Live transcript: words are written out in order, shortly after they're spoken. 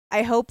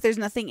I hope there's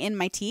nothing in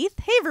my teeth.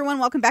 Hey everyone,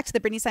 welcome back to the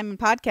Brittany Simon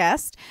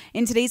podcast.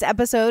 In today's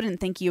episode, and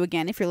thank you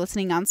again if you're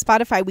listening on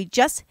Spotify, we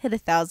just hit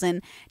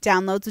 1,000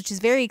 downloads, which is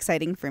very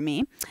exciting for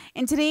me.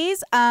 In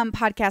today's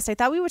podcast, I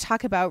thought we would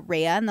talk about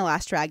Raya and the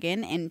Last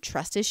Dragon and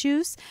trust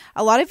issues.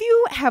 A lot of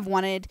you have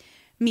wanted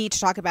me to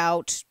talk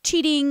about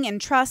cheating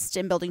and trust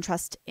and building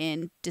trust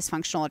in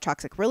dysfunctional or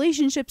toxic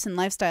relationships and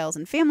lifestyles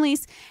and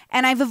families.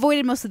 And I've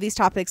avoided most of these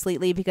topics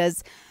lately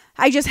because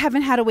I just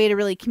haven't had a way to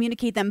really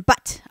communicate them.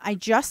 But I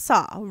just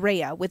saw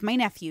Raya with my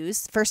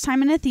nephews. First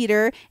time in a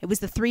theater. It was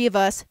the three of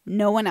us,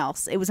 no one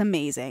else. It was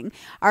amazing.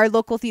 Our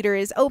local theater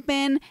is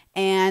open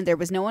and there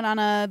was no one on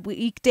a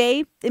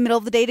weekday in the middle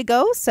of the day to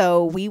go.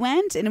 So we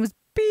went and it was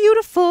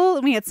beautiful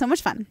and we had so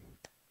much fun.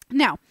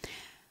 Now,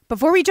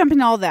 before we jump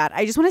into all that,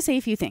 I just want to say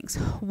a few things.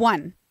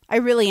 One, I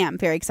really am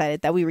very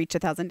excited that we reached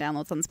 1,000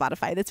 downloads on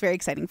Spotify. That's very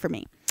exciting for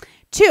me.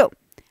 Two,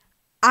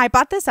 I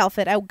bought this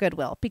outfit at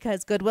Goodwill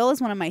because Goodwill is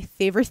one of my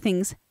favorite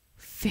things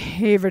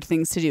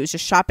to do is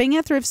just shopping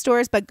at thrift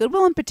stores, but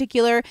Goodwill in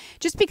particular,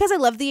 just because I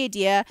love the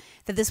idea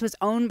that this was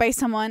owned by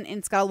someone and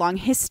it's got a long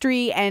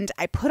history. And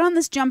I put on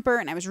this jumper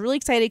and I was really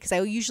excited because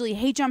I usually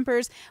hate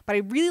jumpers, but I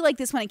really like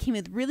this one. It came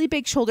with really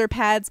big shoulder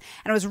pads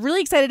and I was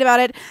really excited about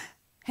it.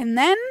 And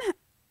then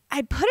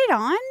I put it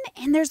on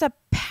and there's a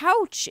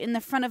pouch in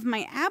the front of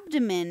my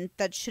abdomen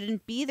that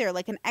shouldn't be there,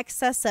 like an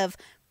excess of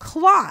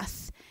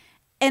cloth.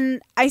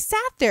 And I sat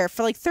there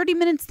for like 30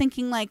 minutes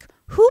thinking like,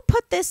 who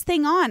put this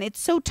thing on?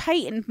 It's so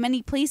tight in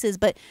many places,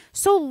 but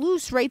so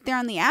loose right there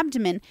on the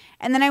abdomen.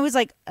 And then I was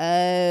like,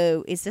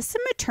 oh, is this a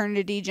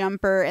maternity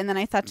jumper? And then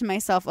I thought to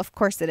myself, of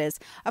course it is.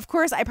 Of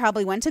course, I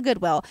probably went to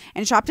Goodwill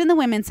and shopped in the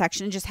women's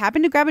section and just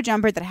happened to grab a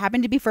jumper that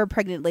happened to be for a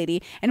pregnant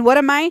lady. And what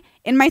am I?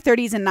 In my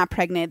 30s and not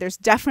pregnant. There's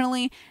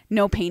definitely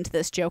no pain to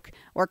this joke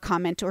or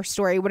comment or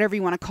story, whatever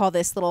you want to call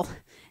this little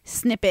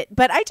snippet.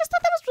 But I just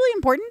thought that was really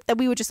important that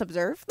we would just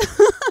observe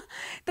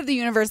that the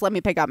universe let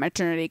me pick out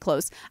maternity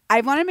clothes.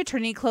 I've wanted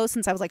maternity clothes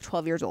since I was like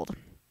 12 years old.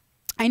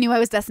 I knew I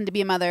was destined to be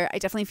a mother. I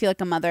definitely feel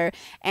like a mother.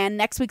 And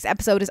next week's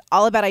episode is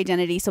all about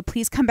identity. So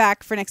please come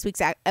back for next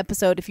week's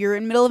episode. If you're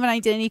in the middle of an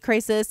identity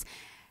crisis,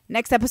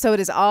 next episode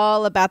is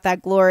all about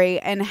that glory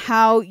and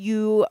how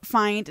you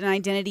find an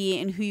identity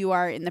in who you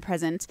are in the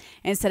present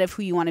instead of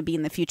who you want to be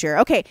in the future.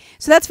 Okay,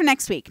 so that's for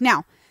next week.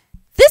 Now,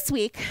 this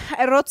week,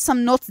 I wrote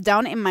some notes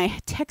down in my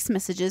text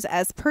messages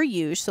as per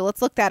usual, so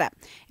let's look that up.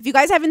 If you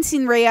guys haven't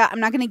seen Raya, I'm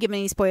not going to give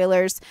any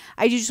spoilers.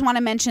 I just want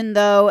to mention,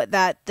 though,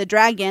 that the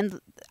dragon,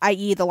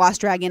 i.e. the Lost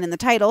Dragon in the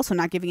title, so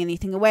not giving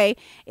anything away,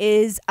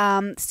 is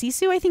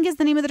Sisu, I think is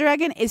the name of the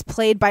dragon, is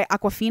played by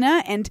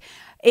Awkwafina, and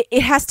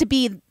it has to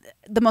be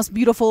the most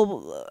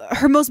beautiful,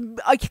 her most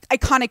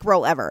iconic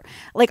role ever.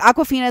 Like,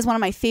 Awkwafina is one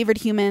of my favorite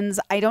humans.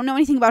 I don't know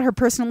anything about her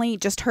personally,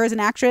 just her as an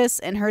actress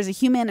and her as a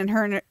human and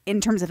her in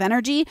terms of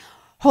energy.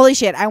 Holy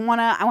shit, I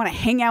wanna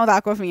hang out with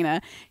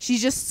Awkwafina.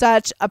 She's just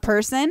such a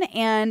person,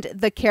 and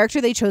the character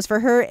they chose for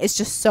her is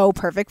just so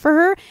perfect for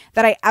her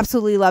that I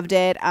absolutely loved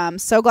it.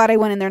 So glad I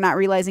went in there not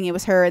realizing it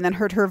was her and then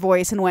heard her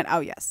voice and went,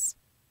 oh yes.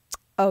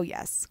 Oh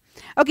yes.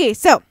 Okay,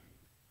 so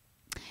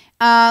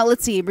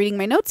let's see. Reading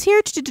my notes here.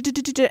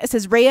 It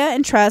says Raya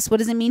and trust. What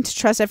does it mean to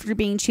trust after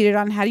being cheated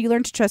on? How do you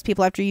learn to trust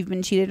people after you've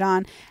been cheated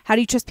on? How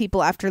do you trust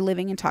people after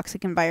living in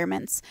toxic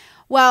environments?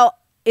 Well,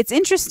 it's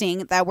interesting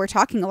that we're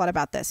talking a lot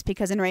about this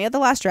because in Raya the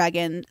Last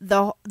Dragon,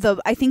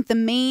 I think the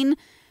main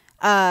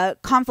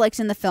conflict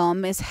in the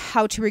film is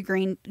how to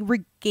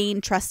regain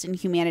trust in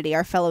humanity,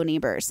 our fellow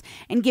neighbors.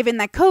 And given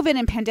that COVID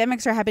and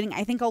pandemics are happening,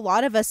 I think a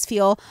lot of us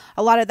feel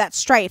a lot of that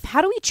strife.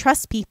 How do we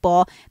trust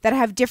people that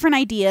have different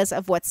ideas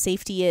of what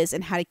safety is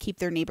and how to keep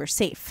their neighbors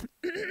safe?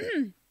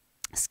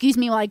 Excuse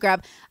me while I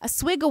grab a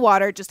swig of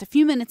water just a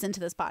few minutes into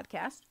this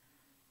podcast.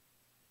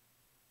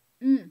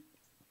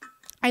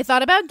 I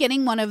thought about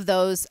getting one of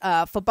those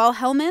football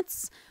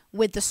helmets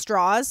with the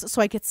straws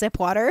so I could sip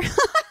water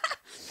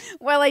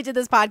while I did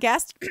this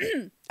podcast.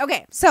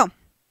 Okay, so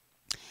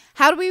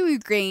how do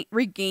we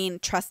regain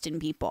trust in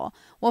people?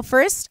 Well,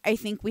 first, I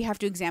think we have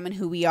to examine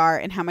who we are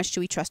and how much do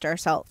we trust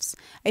ourselves.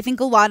 I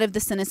think a lot of the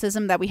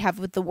cynicism that we have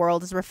with the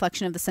world is a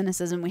reflection of the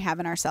cynicism we have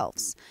in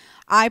ourselves.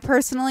 I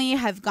personally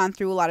have gone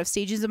through a lot of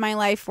stages of my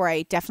life where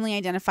I definitely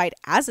identified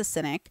as a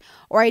cynic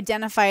or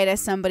identified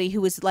as somebody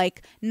who was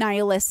like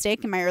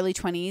nihilistic in my early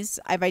 20s.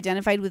 I've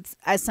identified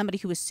as somebody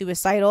who was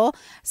suicidal,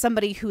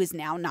 somebody who is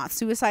now not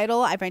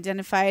suicidal. I've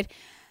identified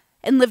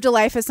and lived a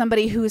life as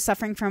somebody who was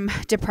suffering from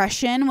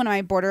depression when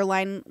my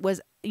borderline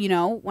was,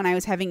 when I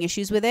was having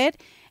issues with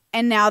it.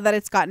 And now that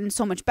it's gotten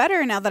so much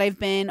better, now that I've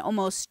been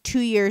almost 2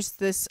 years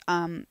this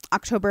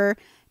October,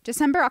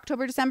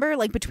 December,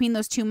 like between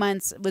those 2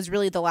 months was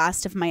really the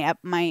last of my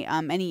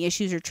any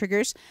issues or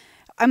triggers.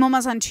 I'm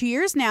almost on 2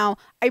 years now.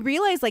 I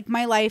realize like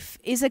my life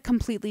is a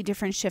completely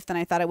different shift than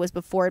I thought it was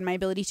before. And my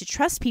ability to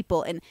trust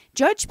people and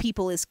judge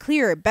people is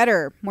clearer,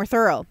 better, more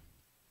thorough.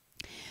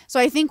 So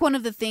I think one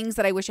of the things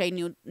that I wish I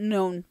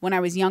known when I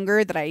was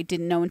younger that I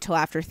didn't know until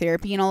after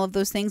therapy and all of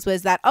those things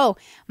was that,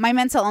 my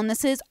mental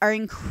illnesses are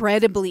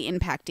incredibly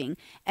impacting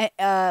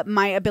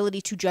my ability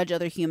to judge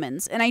other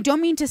humans. And I don't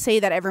mean to say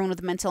that everyone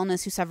with a mental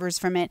illness who suffers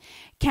from it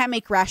can't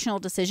make rational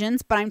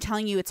decisions, but I'm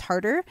telling you it's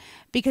harder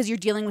because you're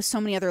dealing with so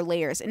many other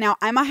layers. And now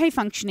I'm a high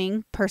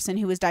functioning person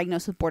who was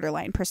diagnosed with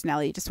borderline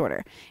personality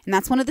disorder. And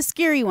that's one of the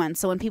scary ones.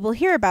 So when people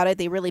hear about it,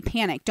 they really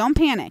panic. Don't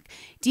panic.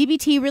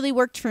 DBT really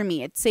worked for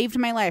me. It saved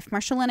my life.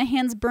 Marsha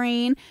Linehan's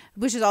brain,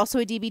 which is also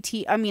a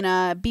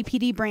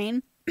BPD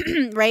brain,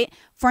 right,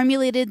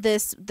 formulated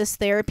this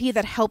therapy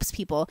that helps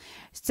people.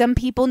 Some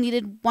people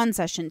needed 1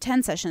 session,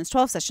 10 sessions,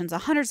 12 sessions,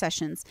 100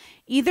 sessions.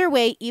 Either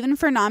way, even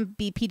for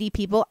non-BPD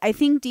people, I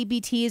think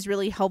DBT is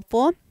really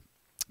helpful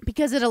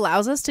because it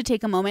allows us to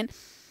take a moment,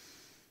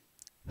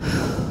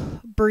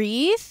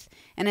 breathe,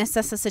 and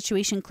assess the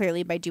situation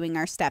clearly by doing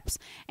our steps.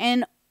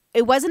 And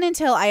it wasn't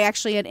until I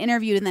actually had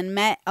interviewed and then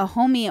met a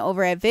homie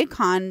over at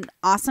VidCon,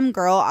 awesome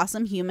girl,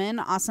 awesome human,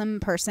 awesome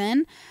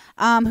person,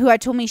 who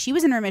had told me she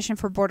was in remission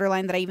for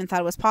borderline that I even thought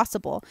it was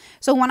possible.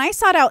 So when I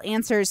sought out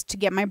answers to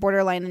get my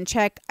borderline in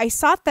check, I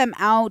sought them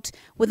out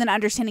with an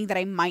understanding that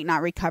I might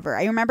not recover.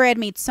 I remember I had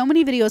made so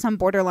many videos on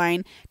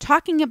borderline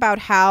talking about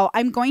how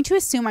I'm going to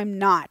assume I'm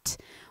not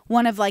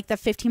one of like the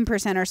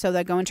 15% or so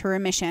that go into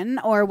remission,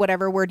 or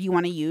whatever word you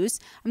want to use.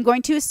 I'm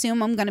going to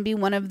assume I'm going to be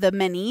one of the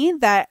many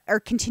that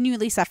are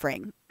continually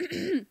suffering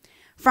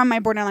from my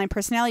borderline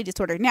personality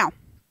disorder. Now,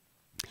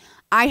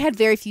 I had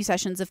very few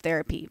sessions of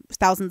therapy,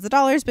 thousands of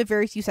dollars, but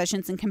very few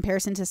sessions in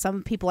comparison to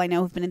some people I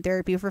know who've been in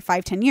therapy for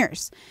 5-10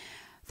 years.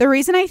 The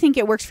reason I think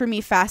it works for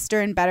me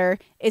faster and better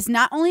is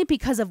not only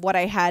because of what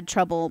I had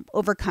trouble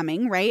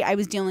overcoming, right? I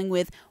was dealing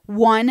with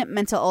one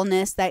mental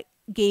illness that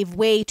gave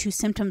way to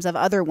symptoms of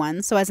other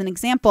ones. So as an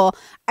example,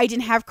 I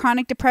didn't have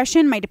chronic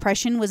depression. My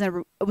depression was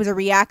a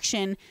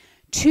reaction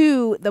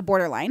to the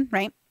borderline,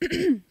 right?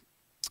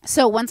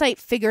 So once I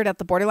figured out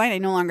the borderline, I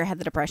no longer had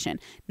the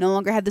depression, no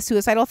longer had the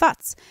suicidal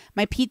thoughts.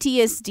 My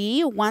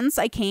PTSD, once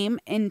I came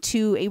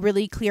into a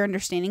really clear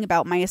understanding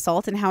about my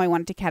assault and how I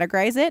wanted to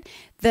categorize it,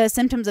 the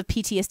symptoms of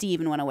PTSD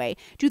even went away.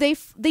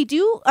 They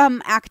do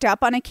act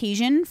up on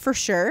occasion, for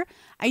sure.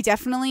 I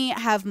definitely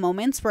have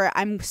moments where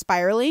I'm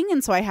spiraling,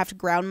 and so I have to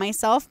ground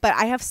myself, but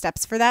I have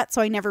steps for that,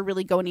 so I never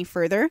really go any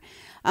further.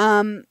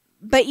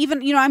 But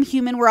even, I'm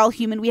human. We're all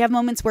human. We have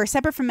moments where,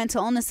 separate from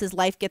mental illnesses,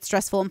 life gets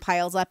stressful and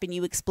piles up and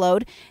you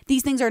explode.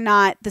 These things are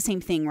not the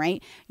same thing,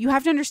 right? You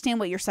have to understand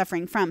what you're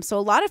suffering from. So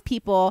a lot of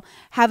people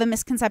have a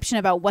misconception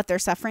about what they're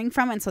suffering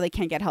from, and so they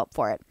can't get help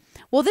for it.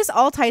 Well, this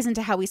all ties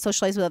into how we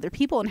socialize with other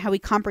people and how we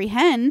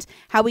comprehend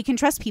how we can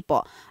trust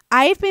people.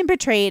 I've been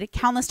betrayed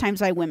countless times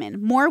by women,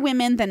 more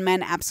women than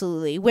men,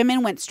 absolutely.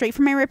 Women went straight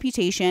for my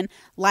reputation,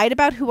 lied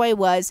about who I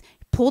was,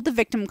 pulled the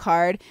victim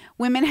card.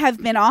 Women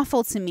have been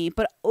awful to me,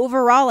 but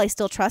overall, I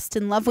still trust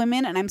and love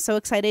women, and I'm so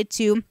excited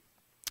to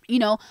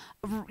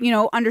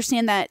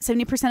understand that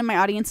 70% of my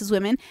audience is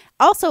women.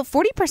 Also,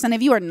 40%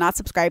 of you are not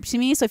subscribed to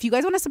me. So if you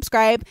guys want to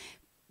subscribe,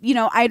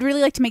 I'd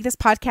really like to make this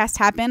podcast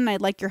happen, and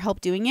I'd like your help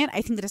doing it.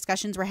 I think the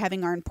discussions we're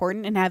having are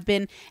important and have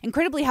been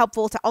incredibly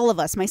helpful to all of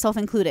us, myself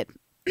included.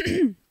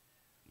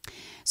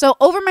 So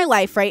over my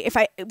life, right,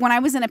 when I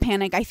was in a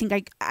panic, I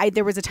think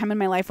there was a time in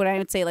my life when I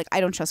would say, like,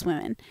 I don't trust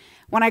women.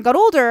 When I got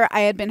older,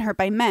 I had been hurt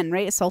by men,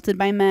 right? Assaulted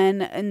by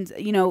men and,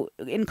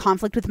 in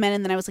conflict with men.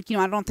 And then I was like,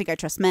 I don't think I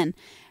trust men.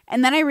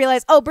 And then I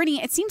realized,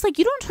 Brittany, it seems like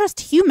you don't trust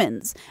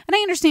humans. And I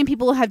understand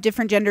people have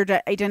different gender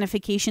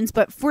identifications,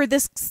 but for the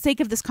sake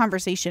of this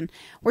conversation,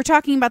 we're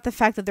talking about the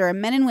fact that there are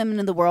men and women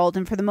in the world.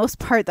 And for the most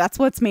part, that's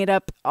what's made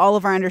up all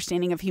of our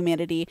understanding of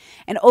humanity.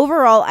 And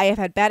overall, I have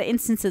had bad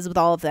instances with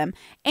all of them.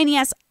 And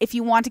yes, if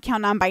you want to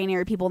count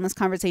non-binary people in this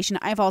conversation,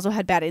 I've also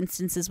had bad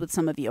instances with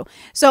some of you.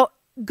 So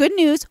good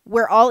news,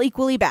 we're all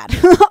equally bad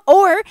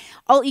or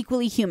all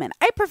equally human.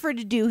 I prefer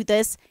to do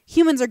this.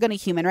 Humans are going to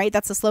human, right?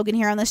 That's the slogan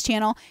here on this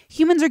channel.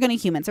 Humans are going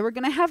to human. So we're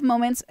going to have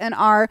moments in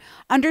our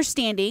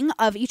understanding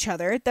of each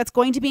other that's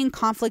going to be in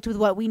conflict with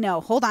what we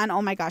know. Hold on.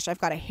 Oh my gosh, I've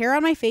got a hair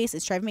on my face.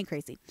 It's driving me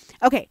crazy.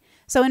 Okay.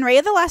 So in Ray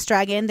of the Last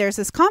Dragon, there's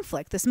this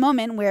conflict, this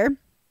moment where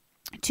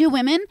two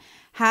women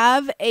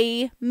have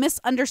a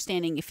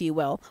misunderstanding, if you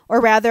will, or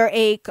rather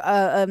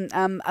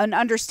an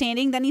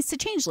understanding that needs to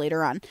change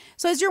later on.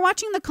 So as you're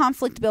watching the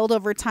conflict build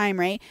over time,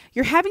 right,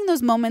 you're having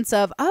those moments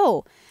of,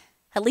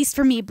 at least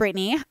for me,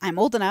 Brittany, I'm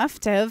old enough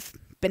to have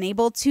been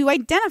able to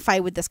identify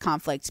with this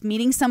conflict,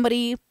 meeting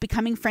somebody,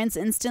 becoming friends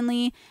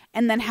instantly,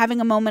 and then having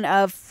a moment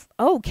of,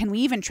 can we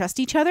even trust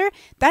each other?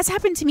 That's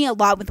happened to me a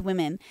lot with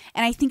women.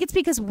 And I think it's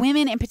because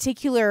women in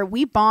particular,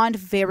 we bond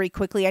very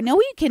quickly. I know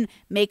we can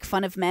make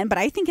fun of men, but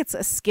I think it's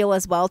a skill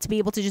as well to be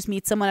able to just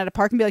meet someone at a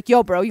park and be like,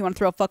 yo, bro, you want to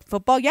throw a fucking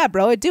football? Yeah,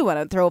 bro, I do want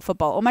to throw a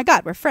football. Oh my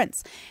God, we're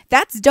friends.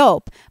 That's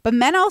dope. But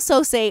men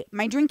also say,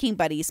 my drinking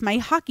buddies, my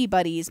hockey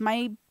buddies,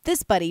 my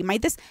this buddy, my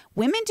this.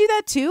 Women do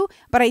that too,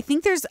 but I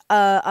think there's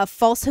a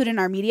falsehood in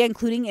our media,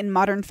 including in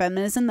modern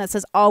feminism, that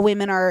says all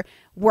women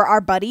were our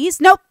buddies.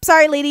 Nope,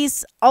 sorry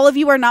ladies, all of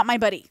you are not my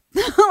buddy.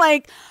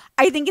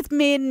 I think it's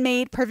been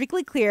made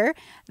perfectly clear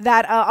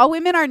that all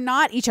women are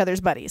not each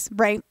other's buddies,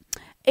 right?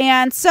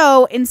 And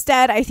so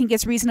instead, I think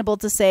it's reasonable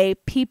to say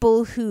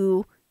people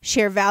who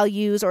share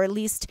values or at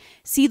least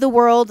see the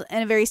world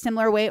in a very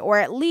similar way, or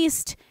at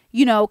least,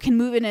 you know, can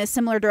move in a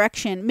similar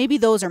direction. Maybe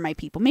those are my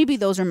people. Maybe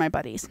those are my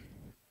buddies.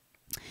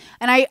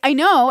 And I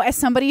know, as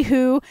somebody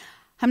who,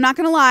 I'm not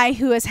going to lie,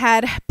 who has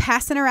had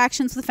past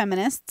interactions with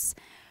feminists,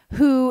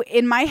 who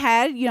in my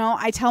head, you know,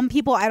 I tell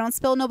people I don't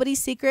spill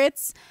nobody's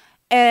secrets.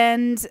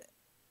 And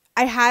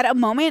I had a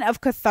moment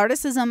of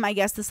catharticism, I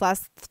guess, this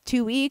last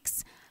 2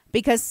 weeks,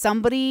 because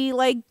somebody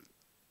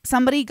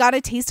got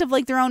a taste of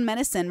like their own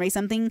medicine, right?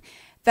 Something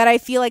that I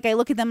feel like I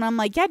look at them and I'm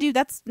like, yeah, dude,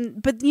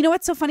 but you know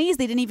what's so funny is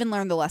they didn't even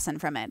learn the lesson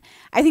from it.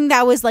 I think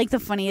that was like the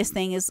funniest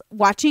thing, is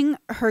watching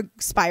her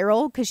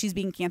spiral because she's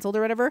being canceled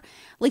or whatever.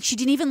 Like, she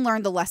didn't even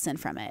learn the lesson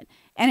from it.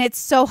 And it's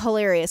so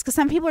hilarious because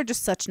some people are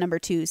just such number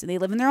twos and they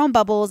live in their own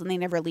bubbles and they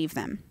never leave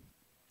them.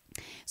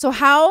 So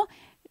how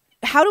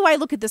do I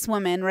look at this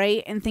woman,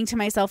 right, and think to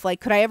myself, like,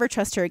 could I ever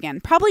trust her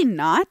again? Probably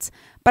not,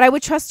 but I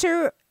would trust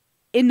her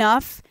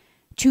enough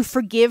to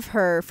forgive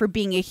her for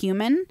being a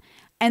human,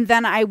 and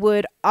then I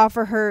would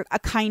offer her a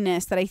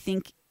kindness that I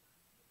think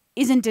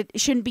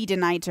shouldn't be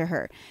denied to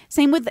her.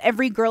 Same with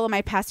every girl in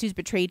my past who's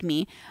betrayed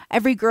me,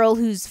 every girl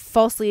who's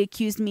falsely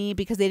accused me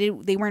because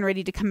they weren't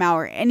ready to come out,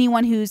 or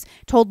anyone who's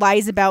told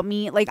lies about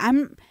me. Like,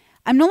 I'm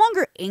no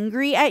longer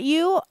angry at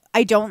you.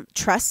 I don't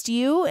trust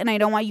you, and I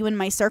don't want you in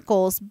my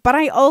circles, but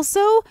I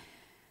also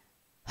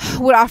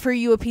would offer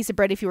you a piece of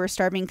bread if you were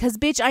starving, because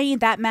bitch, I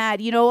ain't that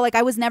mad, you know. Like,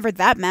 I was never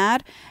that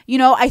mad, you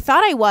know. I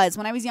thought I was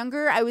when I was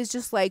younger. I was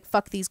just like,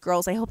 fuck these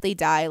girls, I hope they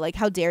die, like,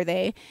 how dare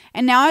they.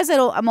 And now as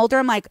I'm older,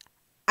 I'm like,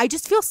 I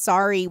just feel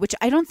sorry, which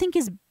I don't think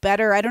is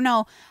better. I don't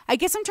know, I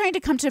guess I'm trying to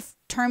come to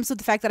terms with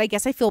the fact that I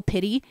guess I feel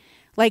pity,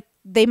 like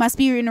they must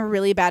be in a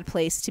really bad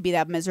place to be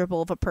that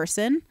miserable of a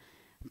person.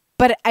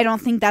 But I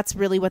don't think that's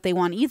really what they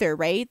want either,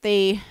 right?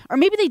 Or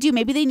maybe they do.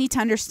 Maybe they need to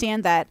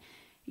understand that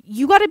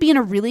you got to be in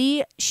a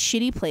really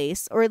shitty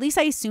place, or at least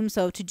I assume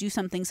so, to do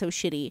something so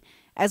shitty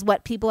as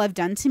what people have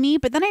done to me.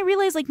 But then I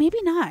realized, like,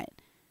 maybe not.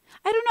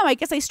 I don't know. I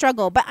guess I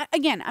struggle. But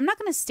again, I'm not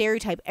going to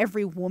stereotype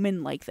every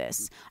woman like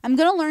this. I'm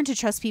going to learn to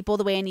trust people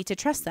the way I need to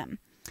trust them.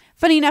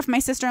 Funny enough, my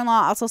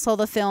sister-in-law also saw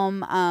the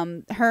film.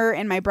 Her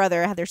and my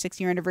brother had their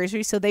 6-year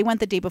anniversary, so they went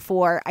the day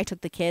before. I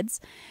took the kids.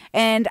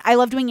 And I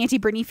love doing Auntie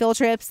Brittany field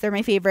trips. They're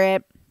my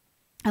favorite.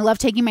 I love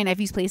taking my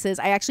nephews places.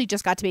 I actually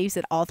just got to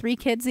babysit all 3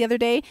 kids the other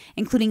day,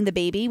 including the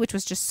baby, which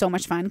was just so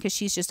much fun because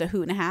she's just a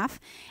hoot and a half.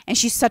 And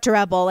she's such a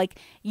rebel. Like,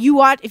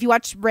 if you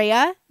watch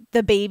Rhea,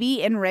 the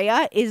baby in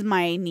Rhea is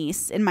my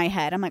niece in my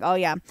head. I'm like, oh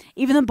yeah.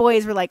 Even the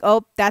boys were like,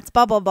 oh, that's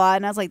blah, blah, blah.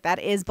 And I was like, that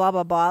is blah,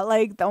 blah, blah.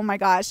 Like, oh my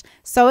gosh.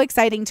 So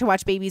exciting to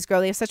watch babies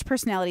grow. They have such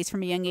personalities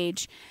from a young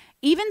age.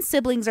 Even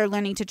siblings are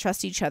learning to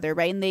trust each other,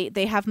 right? And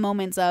they have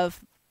moments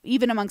of,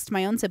 even amongst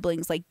my own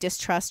siblings, like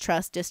distrust,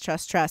 trust,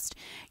 distrust, trust.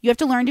 You have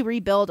to learn to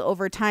rebuild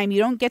over time. You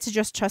don't get to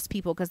just trust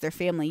people because they're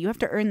family. You have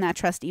to earn that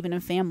trust even in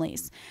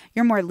families.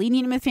 You're more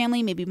lenient with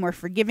family, maybe more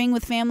forgiving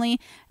with family.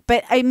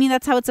 But I mean,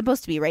 that's how it's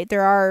supposed to be, right?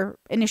 There are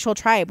initial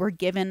tribe. We're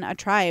given a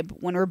tribe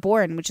when we're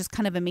born, which is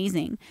kind of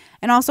amazing.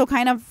 And also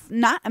kind of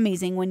not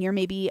amazing when you're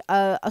maybe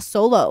a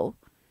solo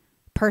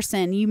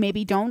person. You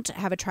maybe don't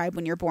have a tribe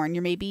when you're born.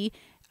 You're maybe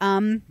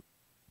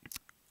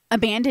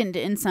abandoned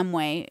in some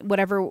way,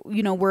 whatever,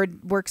 you know,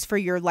 word works for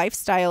your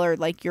lifestyle or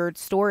like your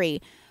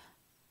story.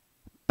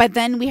 But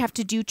then we have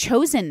to do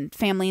chosen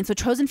family. And so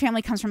chosen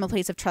family comes from a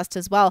place of trust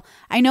as well.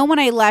 I know when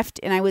I left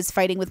and I was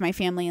fighting with my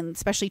family, and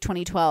especially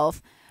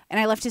 2012, and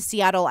I left to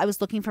Seattle, I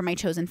was looking for my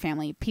chosen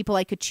family, people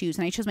I could choose.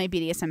 And I chose my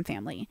BDSM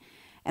family.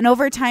 And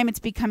over time, it's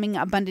becoming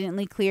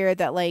abundantly clear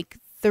that like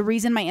the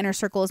reason my inner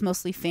circle is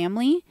mostly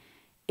family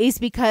is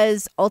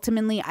because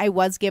ultimately I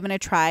was given a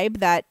tribe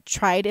that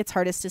tried its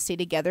hardest to stay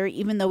together,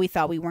 even though we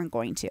thought we weren't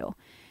going to.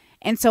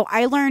 And so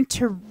I learned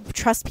to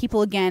trust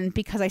people again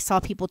because I saw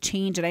people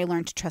change, and I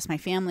learned to trust my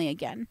family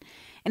again.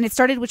 And it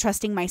started with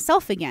trusting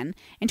myself again.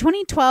 In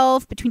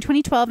 2012, between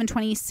 2012 and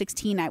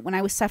 2016, when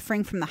I was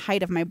suffering from the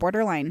height of my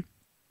borderline,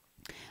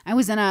 I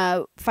was in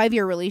a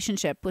 5-year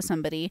relationship with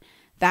somebody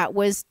that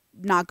was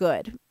not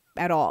good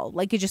at all.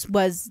 Like, it just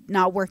was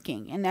not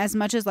working. And as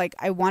much as like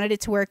I wanted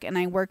it to work and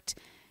I worked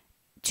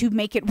to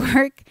make it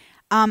work,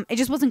 it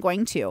just wasn't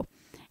going to.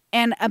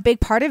 And a big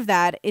part of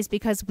that is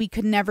because we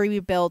could never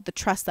rebuild the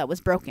trust that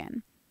was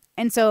broken.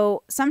 And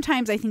so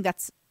sometimes I think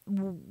that's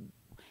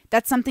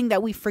something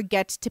that we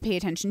forget to pay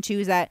attention to,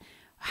 is that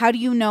how do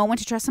you know when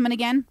to trust someone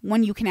again?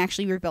 When you can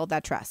actually rebuild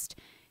that trust.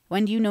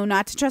 When do you know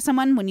not to trust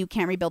someone? When you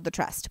can't rebuild the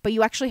trust. But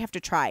you actually have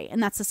to try.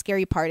 And that's the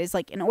scary part, is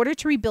like, in order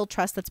to rebuild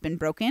trust that's been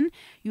broken,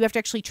 you have to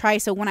actually try.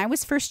 So when I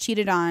was first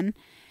cheated on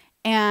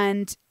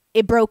and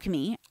it broke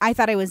me, I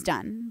thought I was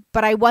done,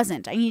 but I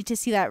wasn't. I needed to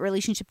see that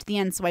relationship to the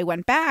end. So I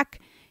went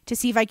back to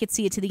see if I could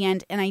see it to the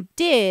end, and I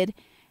did.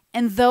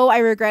 And though I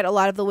regret a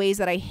lot of the ways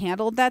that I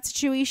handled that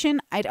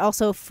situation, it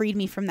also freed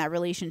me from that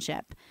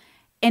relationship.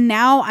 And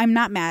now I'm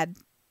not mad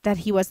that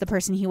he was the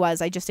person he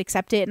was. I just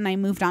accept it and I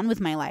moved on with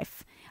my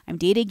life. I'm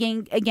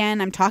dating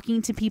again. I'm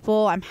talking to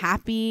people. I'm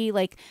happy.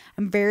 Like,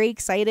 I'm very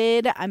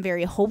excited. I'm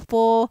very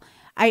hopeful.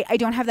 I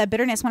don't have that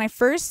bitterness. When I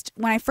first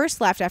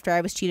left after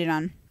I was cheated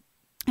on,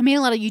 I made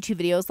a lot of YouTube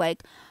videos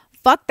like,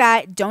 fuck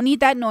that. Don't need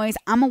that noise.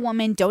 I'm a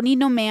woman. Don't need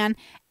no man.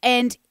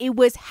 And it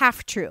was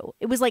half true.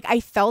 It was like I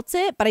felt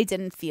it, but I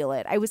didn't feel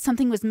it.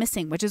 Something was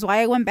missing, which is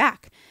why I went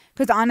back.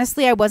 Because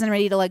honestly, I wasn't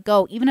ready to let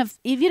go. Even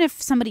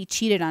if somebody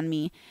cheated on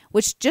me,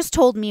 which just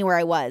told me where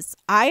I was,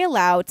 I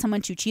allowed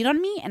someone to cheat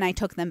on me and I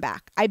took them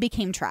back. I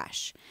became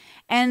trash.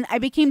 And I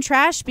became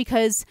trash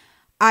because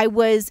I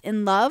was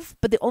in love,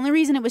 but the only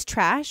reason it was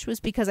trash was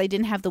because I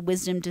didn't have the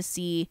wisdom to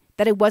see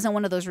that it wasn't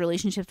one of those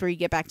relationships where you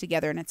get back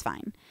together and it's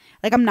fine.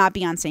 Like, I'm not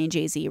Beyonce and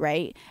Jay-Z,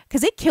 right?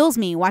 Because it kills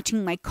me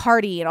watching like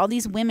Cardi and all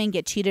these women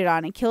get cheated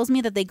on. It kills me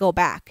that they go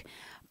back.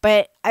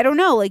 But I don't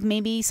know, like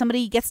maybe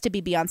somebody gets to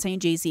be Beyonce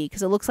and Jay-Z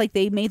because it looks like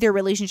they made their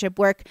relationship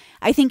work.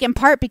 I think in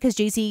part because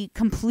Jay-Z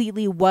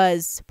completely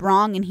was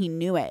wrong and he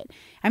knew it.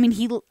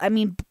 He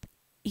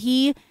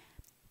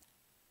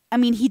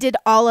did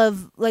all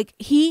of like,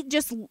 he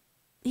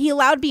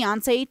allowed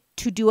Beyonce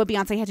to do what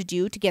Beyonce had to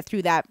do to get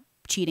through that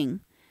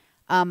cheating.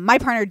 My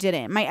partner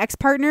didn't. My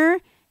ex-partner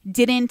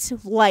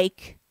didn't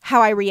like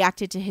how I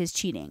reacted to his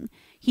cheating.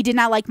 He did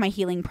not like my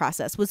healing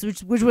process,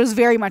 which was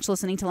very much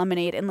listening to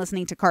Lemonade and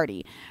listening to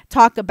Cardi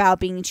talk about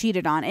being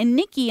cheated on. And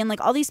Nikki and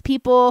like all these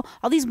people,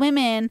 all these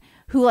women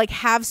who like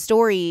have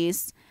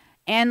stories.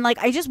 And like,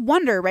 I just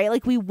wonder, right?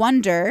 Like we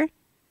wonder,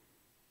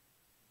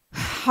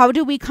 how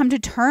do we come to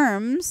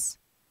terms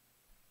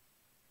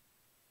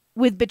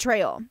with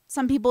betrayal?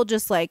 Some people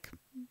just like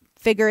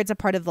figure it's a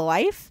part of the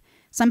life.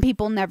 Some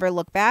people never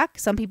look back.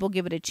 Some people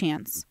give it a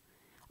chance.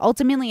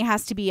 Ultimately, it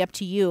has to be up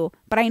to you.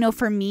 But I know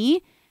for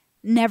me,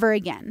 never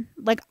again.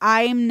 Like,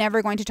 I'm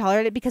never going to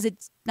tolerate it because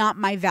it's not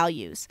my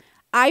values.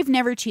 I've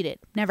never cheated,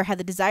 never had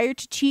the desire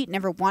to cheat,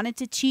 never wanted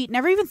to cheat,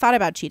 never even thought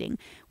about cheating.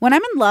 When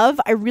I'm in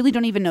love, I really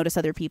don't even notice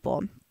other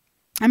people.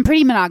 I'm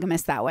pretty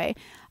monogamous that way.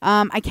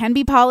 I can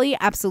be poly,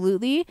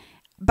 absolutely.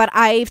 But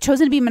I've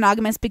chosen to be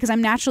monogamous because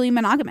I'm naturally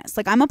monogamous.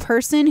 Like, I'm a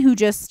person who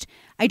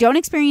I don't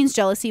experience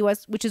jealousy,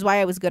 which is why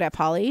I was good at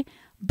poly.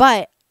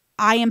 But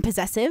I am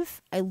possessive.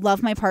 I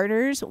love my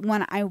partners.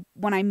 When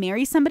I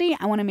marry somebody,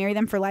 I want to marry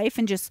them for life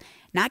and just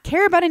not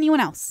care about anyone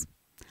else.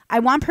 I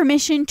want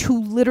permission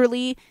to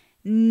literally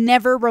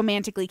never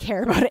romantically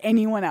care about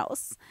anyone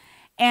else.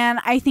 And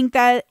I think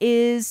that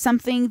is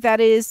something that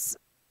is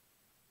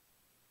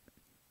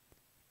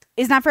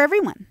not for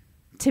everyone,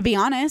 to be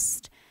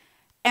honest.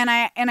 And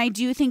I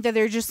do think that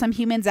there are just some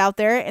humans out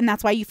there, and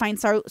that's why you find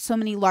so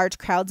many large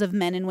crowds of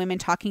men and women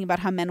talking about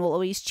how men will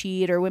always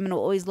cheat or women will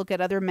always look at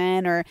other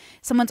men or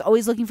someone's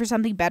always looking for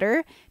something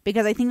better,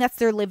 because I think that's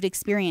their lived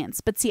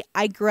experience. But see,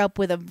 I grew up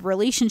with a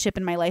relationship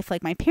in my life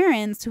like my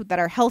parents that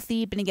are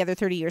healthy, been together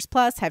 30 years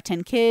plus, have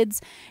 10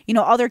 kids. You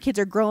know, all their kids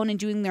are grown and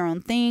doing their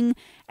own thing.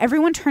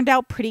 Everyone turned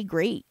out pretty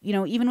great. You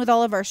know, even with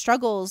all of our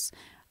struggles,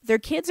 their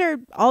kids are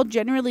all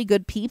generally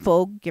good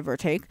people, give or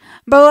take.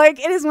 But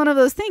like, it is one of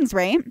those things,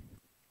 right?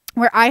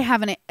 Where I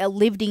have a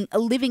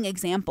living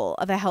example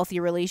of a healthy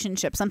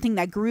relationship, something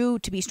that grew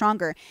to be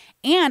stronger.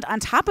 And on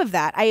top of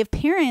that, I have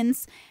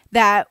parents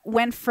that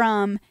went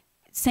from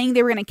saying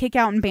they were going to kick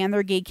out and ban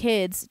their gay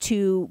kids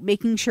to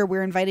making sure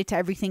we're invited to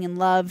everything and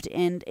loved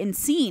and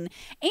seen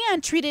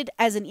and treated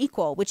as an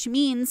equal, which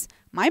means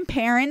my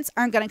parents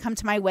aren't going to come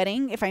to my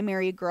wedding if I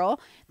marry a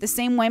girl the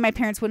same way my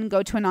parents wouldn't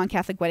go to a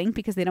non-Catholic wedding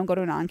because they don't go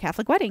to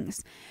non-Catholic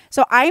weddings.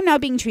 So I'm now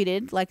being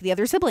treated like the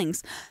other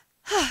siblings.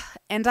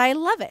 And I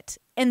love it.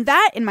 And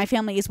that in my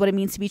family is what it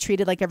means to be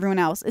treated like everyone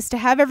else, is to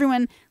have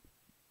everyone,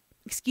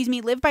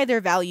 live by their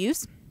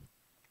values,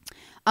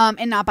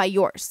 and not by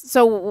yours.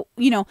 So,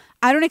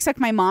 I don't expect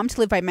my mom to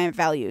live by my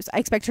values. I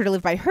expect her to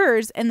live by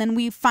hers. And then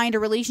we find a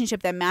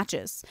relationship that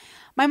matches.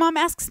 My mom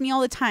asks me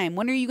all the time,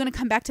 when are you going to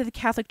come back to the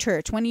Catholic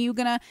Church? When are you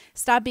going to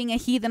stop being a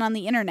heathen on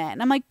the internet?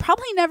 And I'm like,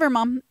 probably never,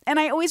 Mom. And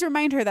I always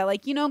remind her that,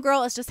 like,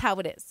 girl, it's just how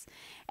it is.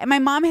 And my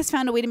mom has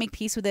found a way to make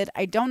peace with it.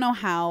 I don't know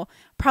how,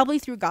 probably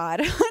through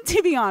God,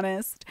 to be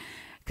honest.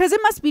 Because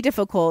it must be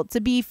difficult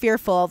to be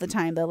fearful all the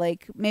time that,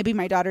 like, maybe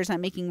my daughter's not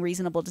making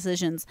reasonable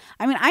decisions.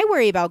 I mean, I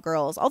worry about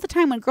girls all the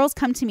time. When girls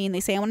come to me and they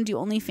say, I want to do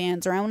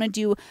OnlyFans or I want to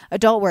do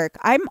adult work,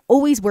 I'm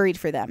always worried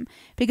for them.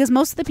 Because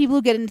most of the people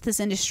who get into this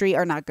industry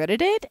are not good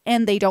at it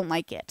and they don't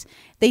like it.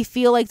 They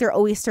feel like they're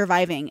always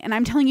surviving. And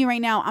I'm telling you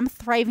right now, I'm a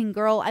thriving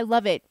girl. I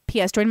love it.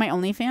 P.S. Join my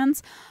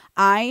OnlyFans.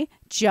 I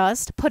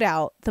just put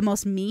out the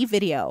most me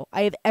video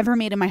I have ever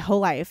made in my whole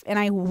life. And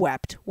I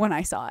wept when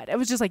I saw it. I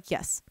was just like,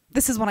 yes,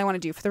 this is what I want to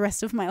do for the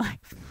rest of my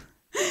life.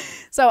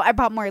 So I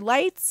bought more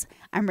lights.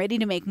 I'm ready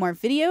to make more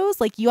videos.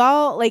 Like, you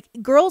all, like,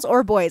 girls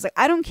or boys, like,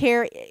 I don't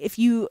care if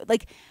you,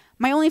 like,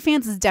 my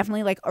OnlyFans is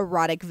definitely like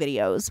erotic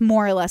videos,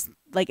 more or less.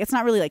 Like, it's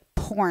not really like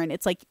porn.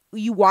 It's like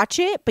you watch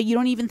it, but you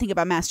don't even think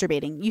about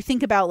masturbating. You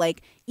think about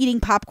like eating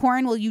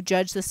popcorn while you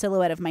judge the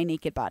silhouette of my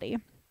naked body.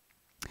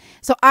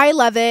 So I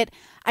love it.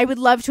 I would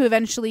love to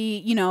eventually,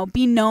 you know,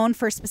 be known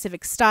for a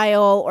specific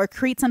style or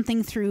create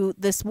something through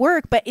this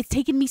work, but it's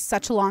taken me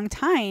such a long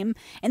time.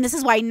 And this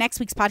is why next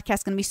week's podcast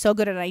is going to be so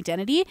good at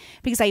identity,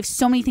 because I have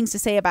so many things to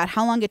say about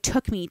how long it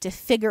took me to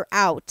figure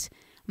out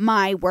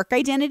my work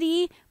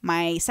identity,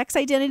 my sex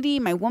identity,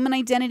 my woman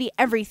identity,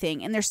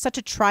 everything. And there's such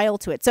a trial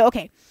to it. So,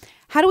 okay,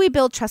 how do we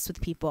build trust with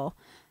people?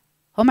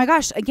 Oh my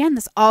gosh, again,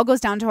 this all goes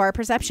down to our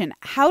perception.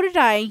 How did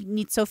I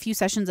need so few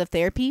sessions of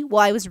therapy? Well,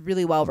 I was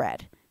really well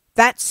read.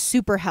 That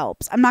super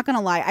helps. I'm not going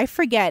to lie. I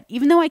forget,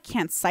 even though I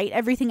can't cite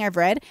everything I've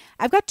read,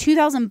 I've got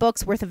 2,000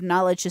 books worth of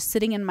knowledge just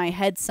sitting in my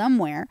head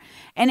somewhere.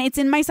 And it's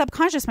in my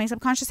subconscious. My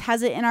subconscious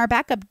has it in our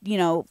backup, you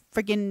know,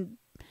 freaking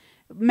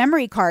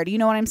memory card. You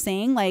know what I'm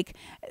saying? Like,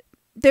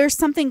 there's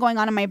something going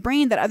on in my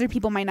brain that other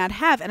people might not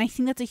have. And I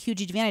think that's a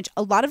huge advantage.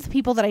 A lot of the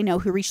people that I know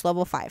who reach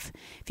level 5.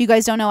 If you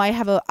guys don't know, I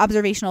have an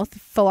observational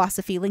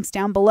philosophy, links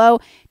down below.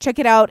 Check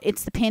it out.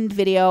 It's the pinned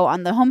video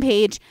on the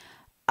homepage.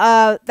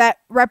 That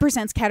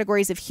represents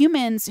categories of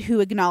humans who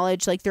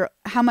acknowledge like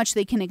how much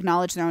they can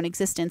acknowledge their own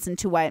existence and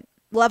to what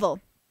level.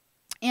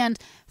 And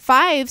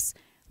 5s,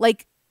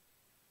 like,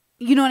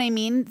 you know what I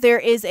mean? There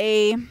is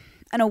an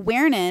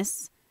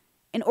awareness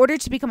in order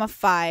to become a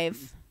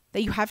 5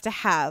 that you have to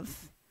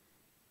have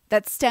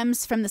that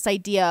stems from this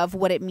idea of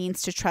what it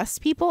means to trust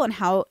people and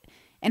how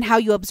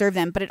you observe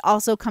them. But it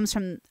also comes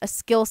from a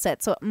skill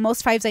set. So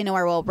most 5s I know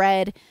are well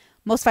read.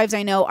 Most 5s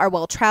I know are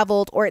well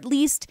traveled, or at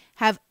least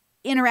have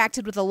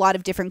interacted with a lot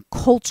of different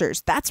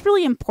cultures. That's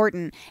really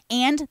important.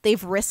 And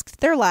they've risked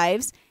their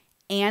lives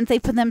and they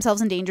put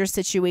themselves in dangerous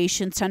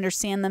situations to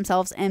understand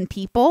themselves and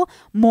people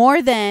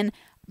more than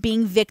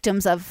being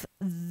victims of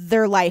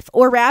their life.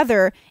 Or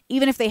rather,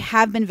 even if they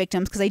have been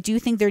victims, because I do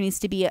think there needs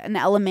to be an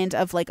element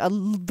of like a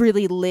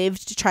really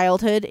lived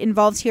childhood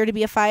involved here to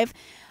be a 5.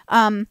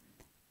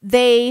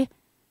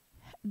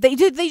 They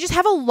just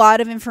have a lot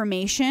of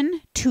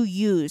information to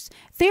use.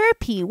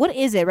 Therapy, what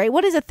is it, right?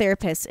 What is a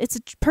therapist? It's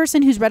a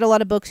person who's read a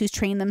lot of books, who's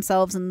trained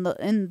themselves in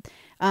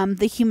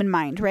the human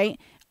mind, right?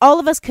 All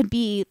of us could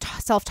be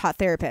self-taught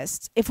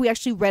therapists if we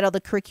actually read all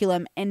the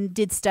curriculum and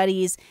did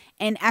studies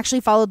and actually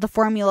followed the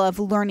formula of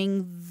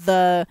learning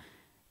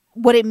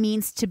what it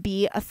means to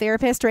be a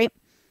therapist, right?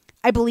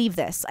 I believe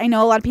this. I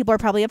know a lot of people are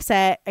probably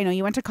upset. I know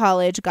you went to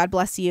college. God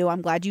bless you.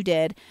 I'm glad you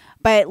did.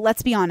 But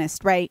let's be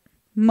honest, right?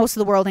 Most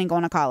of the world ain't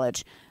going to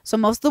college. So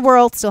most of the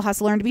world still has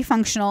to learn to be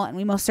functional, and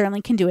we most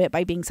certainly can do it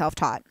by being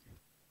self-taught.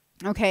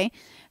 Okay?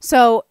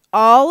 So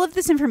all of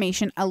this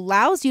information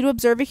allows you to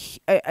observe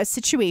a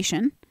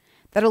situation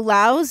that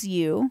allows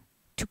you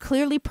to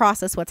clearly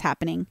process what's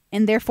happening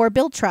and therefore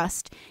build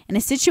trust in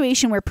a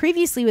situation where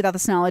previously without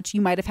this knowledge, you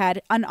might have had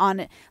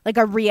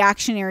a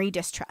reactionary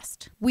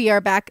distrust. We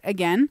are back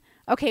again.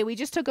 Okay, we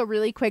just took a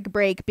really quick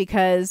break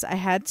because I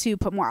had to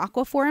put more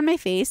Aquaphor in my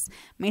face.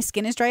 My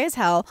skin is dry as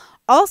hell.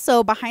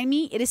 Also, behind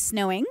me, it is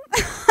snowing.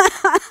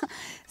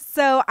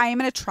 So I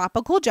am in a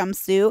tropical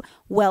jumpsuit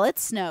while it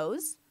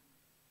snows.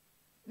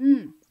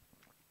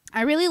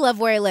 I really love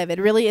where I live. It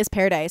really is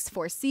paradise.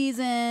 4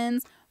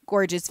 seasons,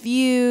 gorgeous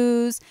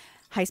views,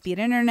 high-speed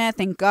internet.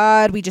 Thank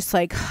God. We just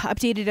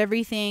updated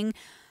everything.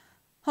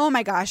 Oh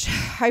my gosh.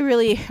 I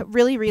really,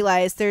 really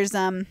realized there's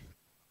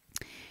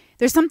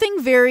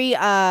something very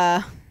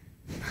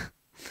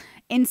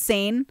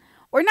insane,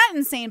 or not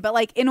insane,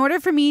 but in order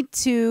for me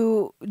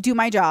to do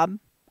my job,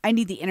 I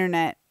need the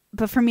internet.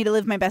 But for me to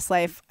live my best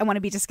life, I want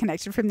to be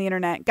disconnected from the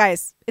internet.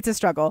 Guys, it's a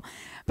struggle.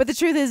 But the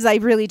truth is, I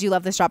really do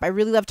love this job. I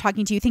really love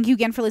talking to you. Thank you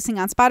again for listening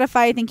on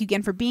Spotify. Thank you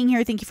again for being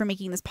here. Thank you for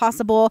making this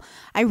possible.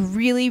 I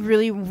really,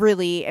 really,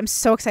 really am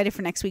so excited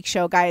for next week's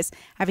show, guys. I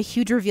have a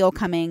huge reveal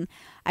coming.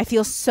 I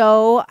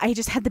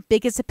just had the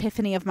biggest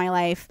epiphany of my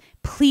life.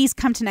 Please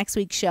come to next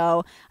week's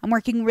show. I'm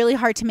working really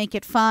hard to make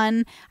it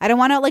fun. I don't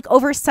want to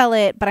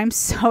oversell it, but I'm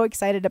so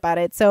excited about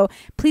it. So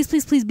please,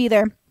 please, please be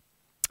there.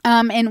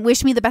 And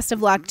wish me the best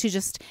of luck to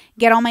just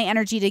get all my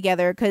energy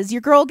together, because your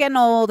girl getting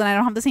old and I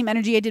don't have the same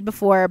energy I did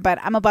before, but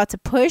I'm about to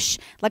push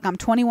like I'm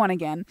 21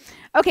 again.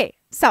 Okay,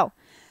 so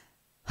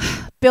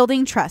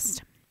building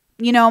trust.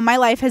 My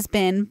life has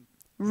been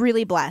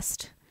really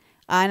blessed.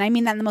 And I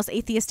mean that in the most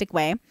atheistic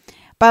way.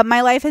 But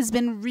my life has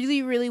been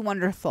really, really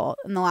wonderful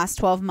in the last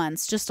 12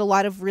 months. Just a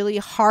lot of really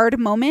hard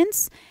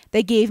moments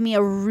that gave me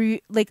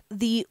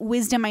the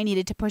wisdom I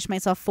needed to push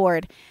myself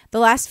forward. The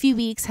last few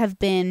weeks have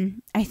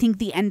been, I think,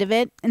 the end of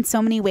it in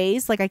so many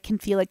ways. I can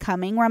feel it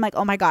coming, where I'm like,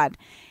 oh my God,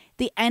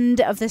 the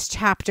end of this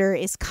chapter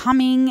is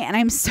coming and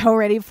I'm so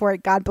ready for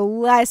it. God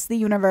bless the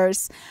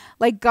universe.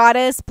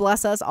 Goddess,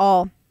 bless us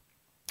all.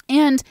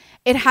 And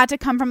it had to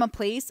come from a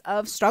place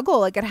of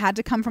struggle. It had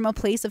to come from a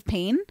place of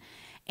pain.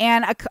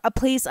 And a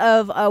place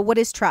of what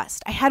is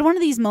trust. I had one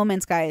of these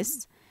moments,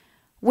 guys,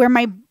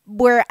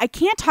 where I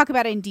can't talk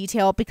about it in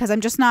detail because I'm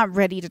just not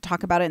ready to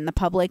talk about it in the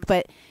public.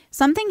 But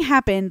something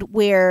happened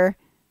where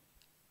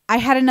I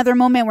had another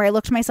moment where I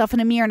looked myself in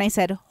a mirror and I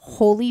said,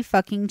 holy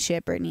fucking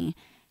shit, Brittany.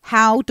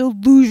 How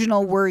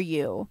delusional were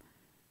you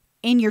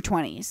in your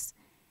 20s?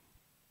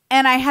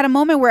 And I had a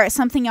moment where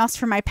something else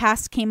from my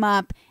past came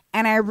up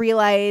and I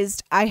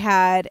realized I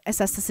had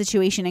assessed the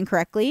situation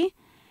incorrectly.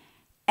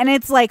 And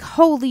it's like,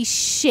 holy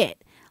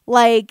shit.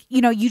 Like,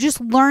 you know, you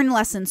just learn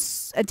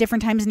lessons at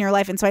different times in your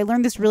life. And so I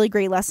learned this really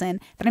great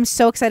lesson that I'm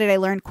so excited I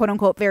learned, quote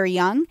unquote, very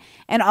young.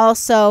 And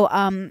also,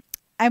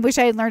 I wish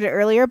I had learned it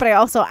earlier, but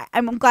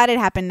I'm glad it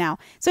happened now.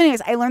 So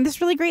anyways, I learned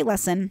this really great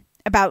lesson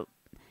about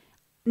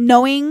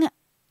knowing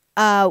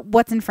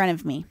what's in front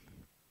of me.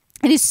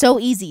 It is so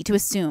easy to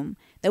assume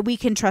that we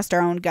can trust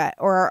our own gut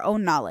or our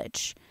own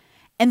knowledge.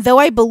 And though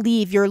I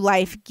believe your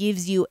life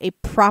gives you a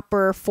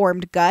proper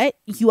formed gut,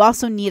 you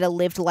also need a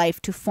lived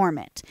life to form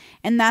it.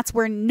 And that's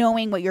where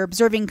knowing what you're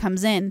observing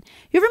comes in.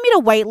 You ever meet a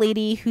white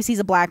lady who sees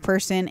a black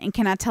person and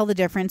cannot tell the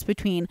difference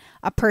between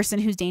a person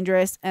who's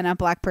dangerous and a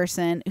black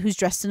person who's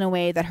dressed in a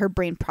way that her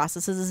brain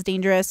processes as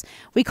dangerous?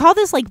 We call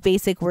this like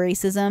basic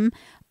racism.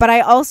 But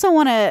I also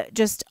want to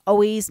just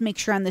always make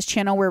sure on this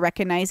channel we're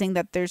recognizing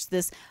that there's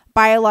this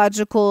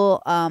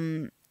biological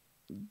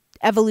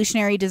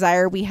evolutionary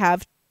desire we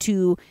have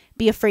to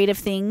be afraid of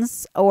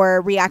things,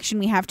 or reaction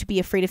we have to be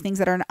afraid of things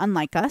that are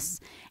unlike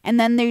us. And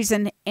then there's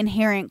an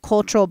inherent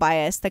cultural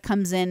bias that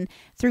comes in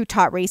through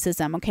taught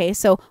racism. Okay,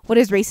 so what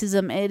is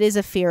racism? It is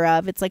a fear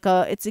of.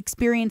 It's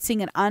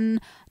experiencing an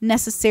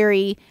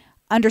unnecessary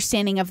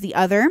understanding of the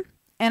other.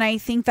 And I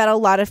think that a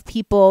lot of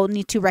people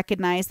need to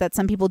recognize that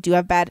some people do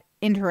have bad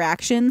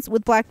interactions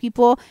with black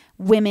people,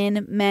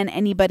 women, men,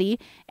 anybody,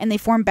 and they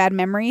form bad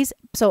memories.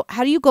 So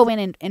how do you go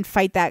in and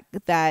fight that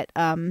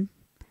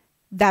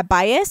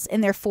bias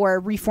and therefore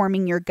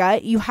reforming your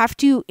gut? You have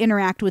to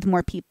interact with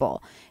more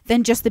people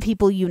than just the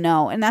people you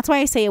know. And that's why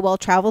I say a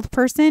well-traveled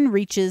person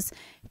reaches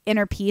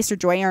inner peace or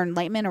joy or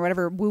enlightenment or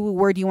whatever woo-woo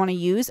word you want to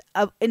use.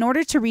 In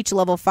order to reach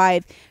level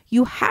 5,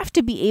 you have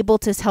to be able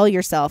to tell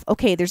yourself,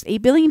 okay, there's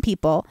 8 billion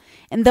people.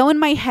 And though in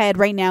my head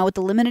right now with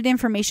the limited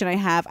information I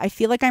have, I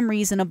feel like I'm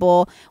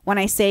reasonable when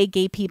I say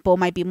gay people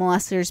might be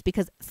molesters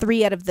because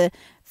 3 out of the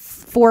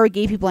 4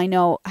 gay people I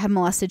know have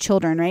molested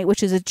children, right?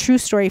 Which is a true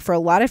story for a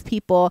lot of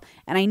people.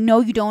 And I know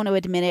you don't want to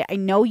admit it. I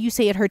know you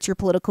say it hurts your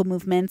political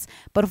movements.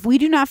 But if we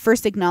do not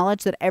first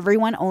acknowledge that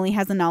everyone only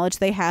has the knowledge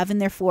they have and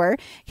therefore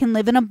can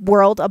live in a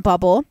world, a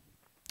bubble,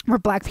 where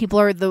black people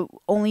are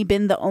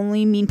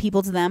only mean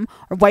people to them,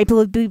 or white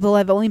people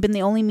have only been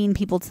the only mean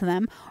people to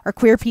them, or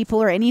queer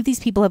people or any of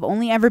these people have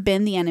only ever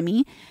been the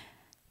enemy,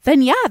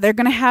 then yeah, they're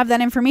going to have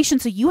that information.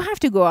 So you have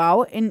to go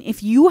out, and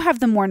if you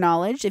have the more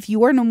knowledge, if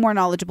you are no more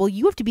knowledgeable,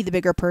 you have to be the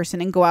bigger person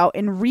and go out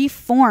and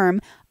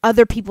reform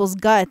other people's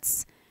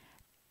guts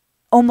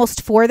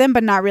almost for them,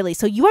 but not really.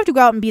 So you have to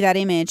go out and be that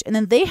image, and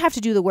then they have to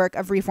do the work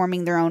of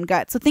reforming their own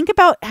gut. So think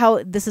about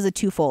how this is a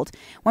twofold.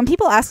 When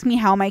people ask me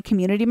how am I a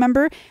community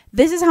member,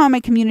 this is how I'm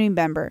a community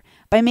member.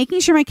 By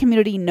making sure my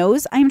community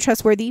knows I am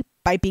trustworthy,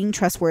 by being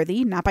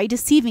trustworthy, not by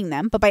deceiving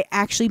them, but by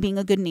actually being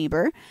a good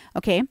neighbor,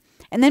 okay?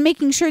 And then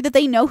making sure that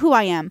they know who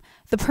I am.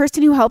 The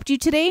person who helped you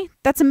today,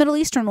 that's a Middle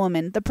Eastern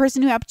woman. The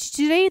person who helped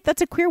you today,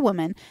 that's a queer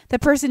woman. The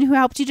person who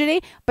helped you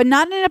today, but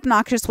not in an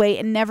obnoxious way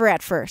and never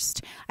at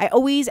first. I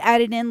always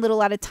add it in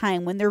little at a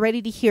time when they're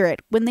ready to hear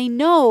it. When they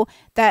know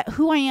that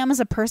who I am as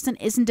a person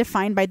isn't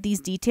defined by these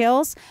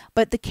details,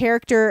 but the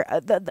character,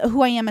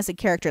 who I am as a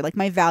character, like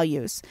my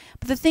values.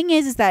 But the thing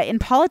is that in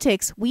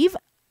politics, we've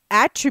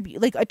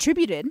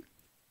attributed,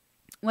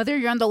 whether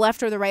you're on the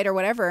left or the right or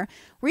whatever,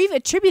 we've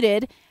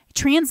attributed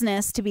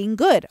transness to being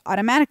good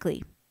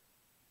automatically.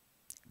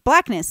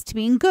 Blackness to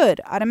being good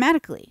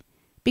automatically.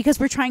 Because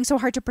we're trying so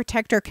hard to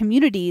protect our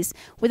communities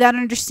without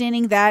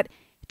understanding that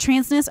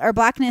transness or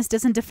blackness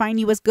doesn't define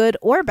you as good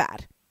or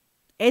bad.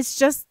 It's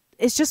just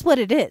what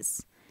it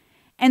is.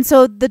 And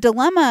so the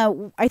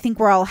dilemma I think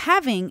we're all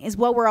having is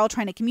what we're all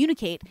trying to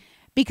communicate.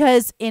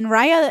 Because in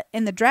Raya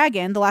and the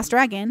Dragon, The Last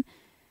Dragon,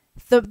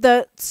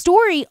 the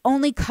story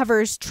only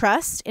covers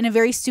trust in a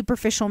very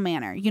superficial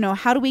manner. You know,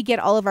 how do we get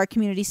all of our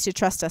communities to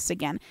trust us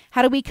again?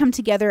 How do we come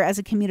together as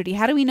a community?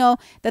 How do we know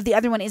that the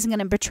other one isn't going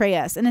to betray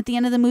us? And at the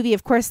end of the movie,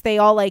 of course, they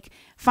all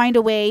find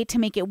a way to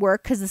make it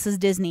work because this is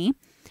Disney.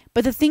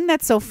 But the thing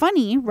that's so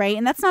funny, right,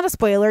 and that's not a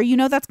spoiler, you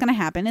know that's going to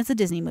happen. It's a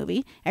Disney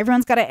movie.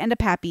 Everyone's got to end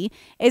up happy,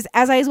 is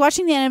as I was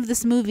watching the end of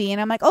this movie,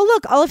 and I'm like, oh,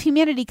 look, all of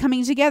humanity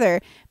coming together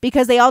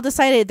because they all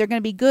decided they're going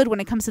to be good when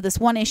it comes to this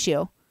one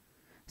issue.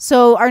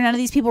 So are none of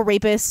these people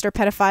rapists or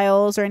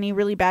pedophiles or any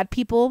really bad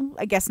people?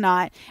 I guess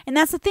not. And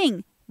that's the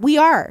thing. We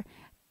are.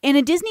 In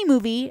a Disney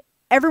movie,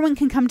 everyone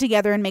can come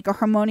together and make a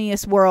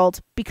harmonious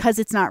world because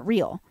it's not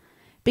real.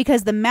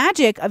 Because the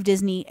magic of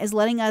Disney is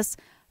letting us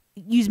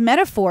use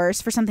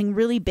metaphors for something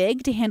really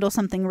big to handle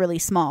something really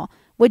small.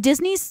 What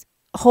Disney's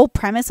whole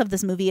premise of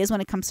this movie is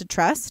when it comes to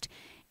trust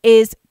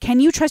is,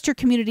 can you trust your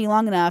community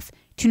long enough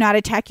to not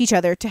attack each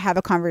other to have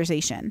a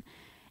conversation?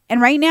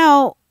 And right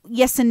now,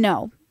 yes and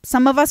no.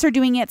 Some of us are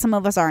doing it, some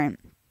of us aren't.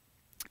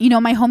 You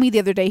know, my homie the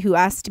other day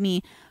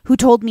who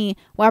told me,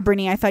 wow,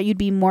 Brittany, I thought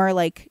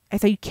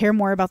you'd care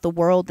more about the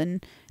world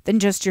than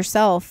just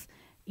yourself.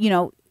 You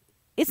know,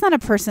 it's not a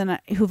person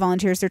who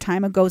volunteers their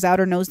time or goes out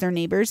or knows their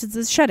neighbors. It's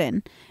a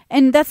shut-in.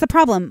 And that's the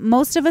problem.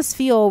 Most of us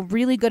feel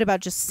really good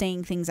about just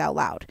saying things out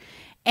loud.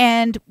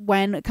 And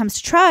when it comes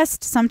to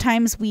trust,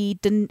 sometimes we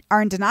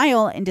are in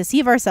denial and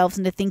deceive ourselves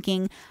into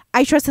thinking,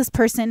 I trust this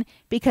person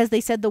because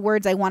they said the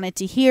words I wanted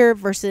to hear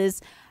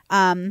versus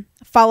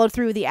followed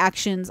through the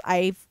actions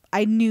I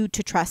knew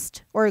to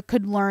trust or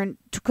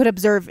could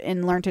observe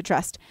and learn to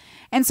trust.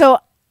 And so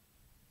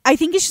I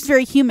think it's just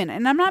very human,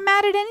 and I'm not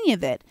mad at any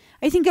of it.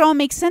 I think it all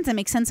makes sense. It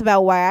makes sense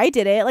about why I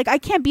did it. Like, I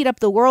can't beat up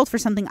the world for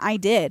something I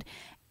did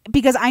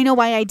because I know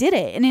why I did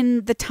it. And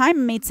in the time,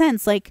 it made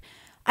sense. Like,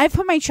 I've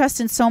put my trust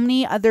in so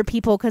many other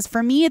people because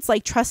for me, it's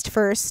like trust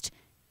first,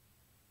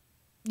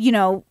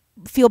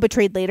 feel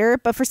betrayed later.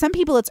 But for some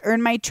people, it's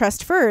earn my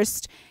trust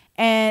first.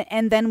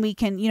 And then we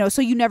can,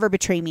 so you never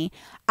betray me.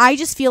 I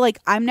just feel like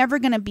I'm never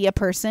going to be a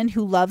person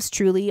who loves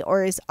truly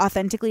or is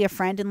authentically a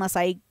friend unless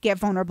I get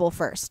vulnerable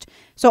first.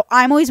 So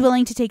I'm always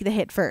willing to take the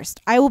hit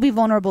first. I will be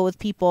vulnerable with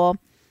people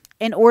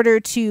in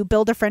order to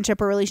build a friendship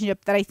or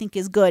relationship that I think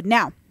is good.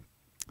 Now,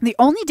 the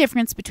only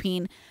difference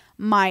between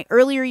my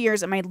earlier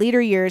years and my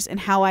later years and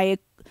how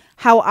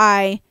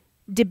I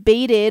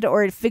debated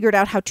or figured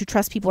out how to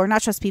trust people or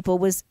not trust people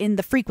was in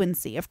the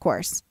frequency, of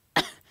course.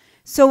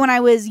 So when I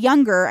was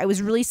younger, I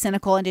was really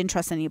cynical and didn't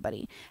trust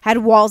anybody. Had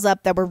walls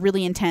up that were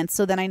really intense.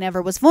 So then I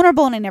never was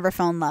vulnerable and I never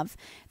fell in love.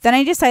 Then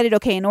I decided,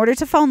 okay, in order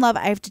to fall in love,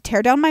 I have to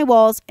tear down my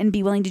walls and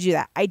be willing to do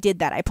that. I did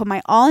that. I put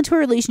my all into a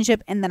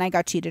relationship and then I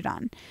got cheated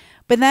on.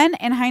 But then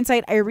in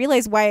hindsight, I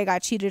realized why I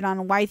got cheated on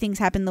and why things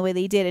happened the way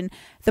they did. And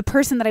the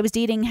person that I was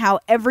dating, how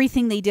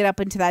everything they did up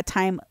until that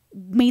time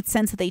made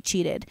sense that they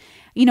cheated.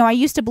 I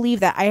used to believe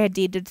that I had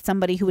dated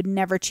somebody who would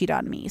never cheat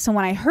on me. So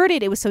when I heard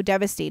it, it was so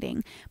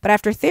devastating. But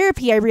after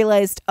therapy, I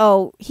realized,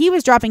 he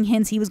was dropping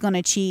hints he was going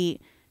to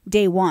cheat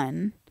day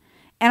one.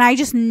 And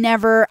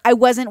I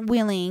wasn't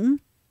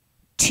willing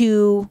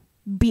to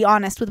be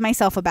honest with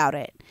myself about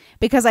it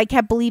because I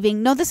kept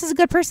believing, no, this is a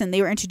good person.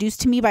 They were introduced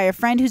to me by a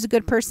friend who's a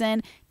good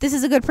person. This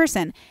is a good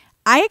person.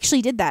 I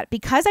actually did that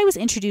because I was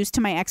introduced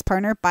to my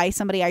ex-partner by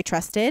somebody I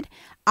trusted.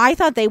 I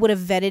thought they would have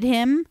vetted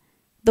him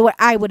the way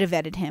I would have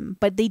vetted him,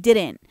 but they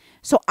didn't.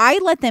 So I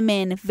let them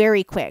in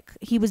very quick.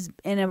 He was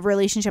in a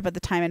relationship at the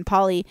time in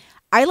poly.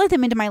 I let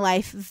them into my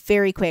life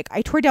very quick.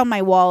 I tore down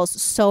my walls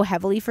so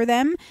heavily for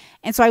them.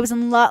 And so I was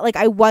in love. Like,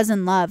 I was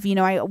in love.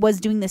 I was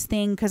doing this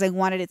thing because I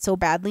wanted it so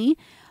badly.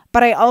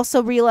 But I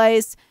also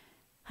realized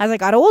as I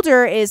got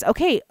older is,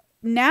 okay,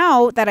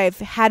 now that I've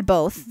had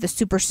both the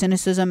super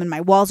cynicism and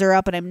my walls are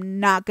up and I'm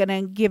not going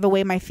to give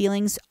away my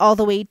feelings all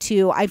the way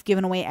to I've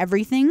given away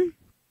everything.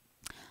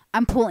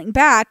 I'm pulling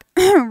back,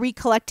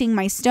 recollecting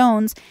my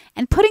stones,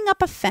 and putting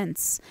up a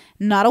fence.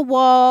 Not a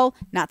wall,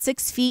 not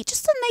 6 feet,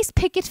 just a nice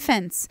picket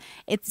fence.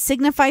 It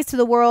signifies to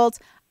the world,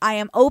 I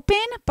am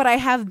open, but I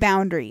have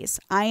boundaries.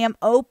 I am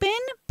open,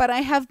 but I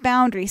have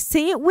boundaries.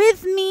 Say it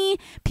with me,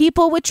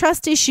 people with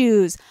trust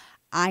issues.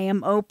 I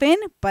am open,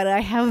 but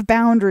I have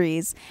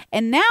boundaries.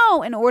 And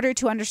now, in order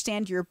to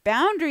understand your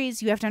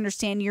boundaries, you have to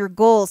understand your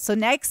goals. So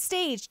next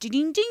stage,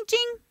 ding, ding,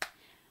 ding.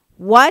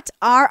 What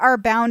are our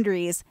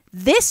boundaries?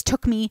 This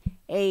took me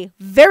a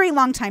very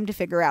long time to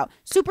figure out.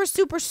 Super,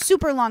 super,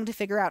 super long to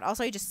figure out.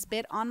 Also, I just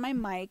spit on my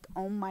mic.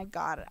 Oh my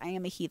God, I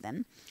am a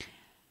heathen.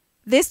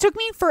 This took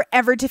me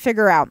forever to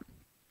figure out.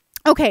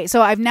 Okay,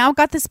 so I've now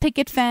got this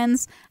picket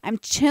fence. I'm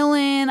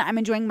chilling. I'm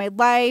enjoying my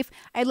life.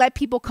 I let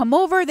people come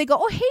over. They go,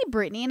 oh, hey,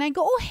 Brittany. And I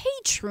go, oh, hey,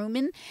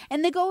 Truman.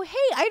 And they go, hey,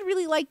 I'd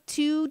really like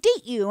to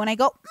date you. And I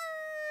go,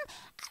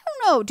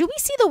 I don't know. Do we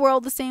see the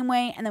world the same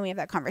way? And then we have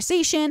that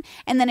conversation.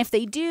 And then if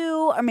they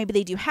do, or maybe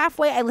they do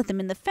halfway, I let them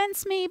in the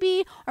fence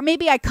maybe. Or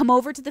maybe I come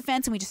over to the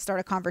fence and we just start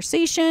a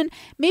conversation.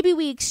 Maybe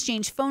we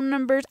exchange phone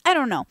numbers. I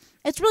don't know.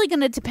 It's really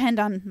going to depend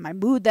on my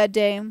mood that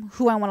day,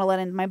 who I want to let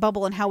into my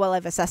bubble, and how well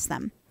I've assessed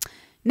them.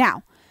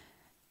 Now,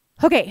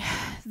 okay,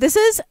 this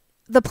is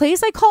the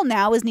place I call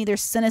now is neither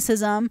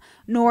cynicism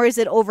nor is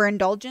it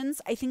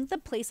overindulgence. I think the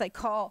place I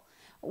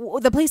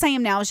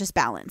am now is just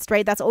balanced,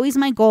 right? That's always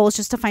my goal, is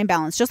just to find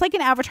balance. Just like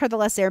in Avatar The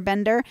Last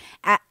Airbender,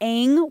 at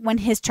Aang, when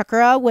his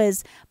chakra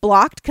was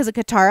blocked because of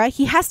Katara,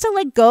 he has to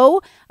let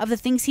go of the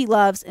things he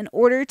loves in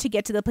order to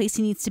get to the place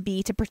he needs to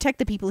be to protect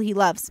the people he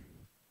loves.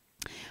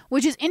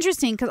 Which is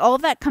interesting because all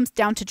of that comes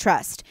down to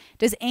trust.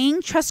 Does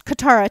Aang trust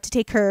Katara to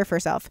take care of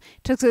herself?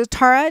 Does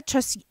Katara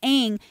trust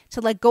Aang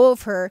to let go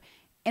of her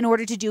in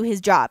order to do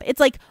his job? It's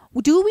like,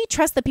 do we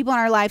trust the people in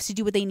our lives to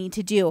do what they need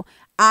to do?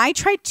 I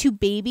tried to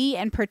baby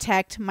and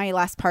protect my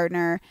last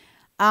partner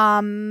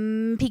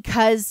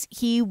because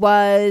he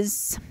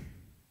was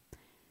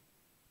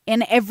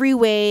in every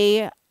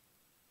way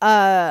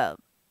like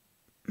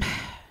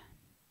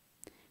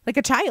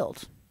a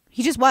child.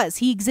 He just was.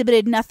 He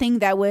exhibited nothing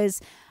that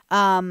was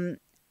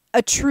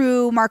a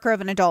true marker of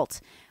an adult.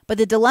 But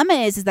the dilemma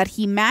is that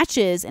he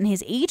matches in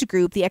his age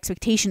group the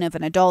expectation of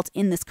an adult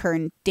in this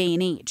current day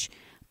and age.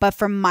 But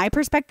from my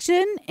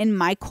perspective, in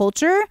my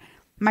culture,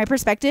 my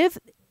perspective,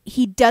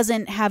 he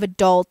doesn't have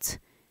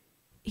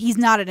he's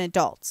not an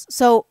adult.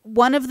 So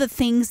one of the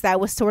things that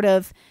was sort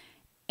of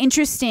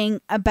interesting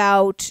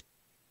about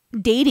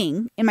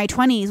dating in my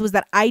 20s was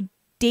that I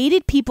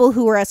dated people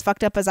who were as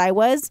fucked up as I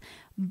was,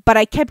 but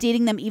I kept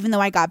dating them even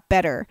though I got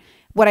better.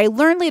 What I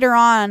learned later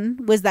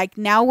on was like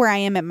now where I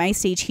am at my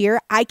stage here,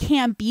 I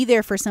can't be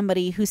there for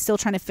somebody who's still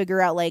trying to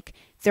figure out like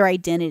their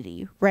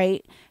identity,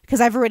 right?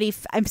 Because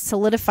I'm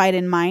solidified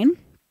in mine.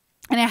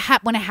 And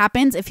when it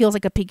happens, it feels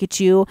like a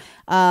Pikachu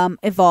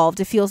evolved.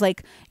 It feels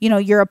like,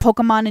 you're a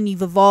Pokemon and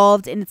you've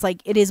evolved, and it's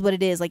like, it is what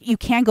it is. Like, you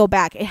can't go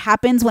back. It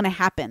happens when it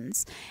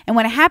happens. And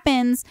when it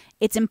happens,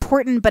 it's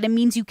important, but it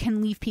means you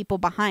can leave people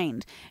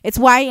behind. It's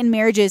why in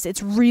marriages,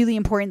 it's really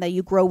important that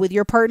you grow with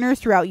your partner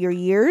throughout your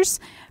years,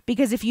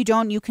 because if you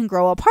don't, you can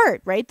grow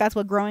apart, right? That's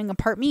what growing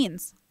apart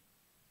means.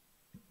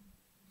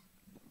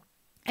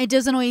 It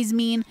doesn't always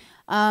mean,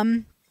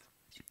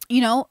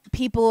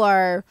 people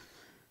are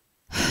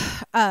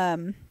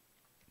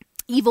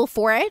evil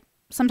for it.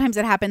 Sometimes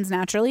it happens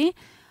naturally,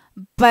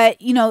 but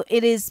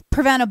it is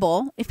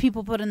preventable if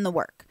people put in the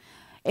work.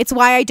 It's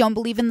why I don't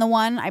believe in the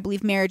one. I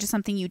believe marriage is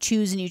something you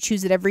choose, and you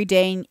choose it every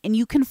day, and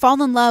you can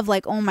fall in love.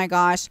 Like, oh my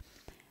gosh,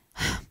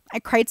 I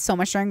cried so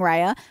much during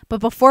Raya, but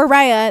before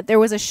Raya there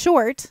was a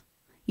short.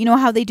 You know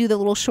how they do the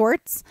little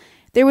shorts?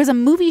 There was a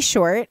movie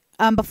short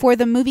before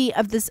the movie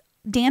of this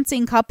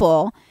dancing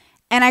couple,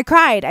 and I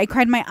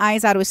cried my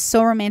eyes out. It was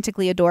so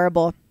romantically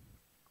adorable.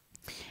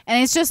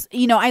 And it's just,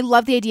 I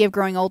love the idea of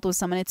growing old with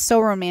someone. It's so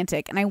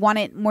romantic, and I want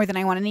it more than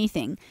I want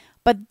anything.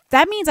 But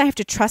that means I have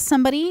to trust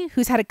somebody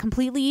who's had a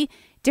completely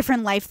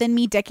different life than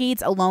me,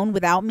 decades alone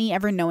without me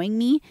ever knowing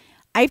me.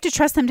 I have to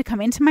trust them to come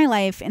into my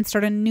life and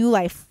start a new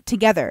life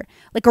together,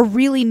 like a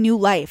really new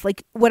life.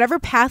 Like whatever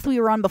path we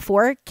were on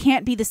before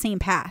can't be the same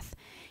path.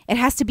 It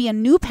has to be a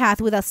new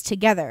path with us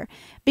together,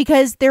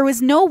 because there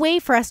was no way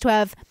for us to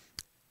have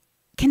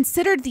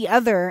considered the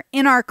other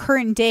in our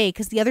current day,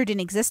 because the other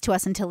didn't exist to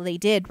us until they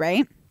did,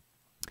 right?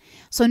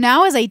 So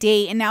now as I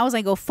date and now as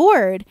I go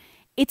forward,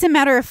 it's a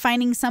matter of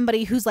finding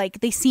somebody who's like,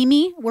 they see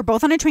me, we're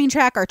both on a train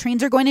track, our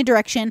trains are going in a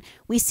direction,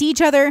 we see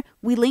each other,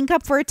 we link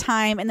up for a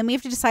time, and then we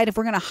have to decide if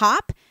we're going to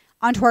hop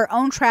onto our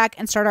own track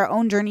and start our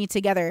own journey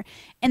together.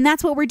 And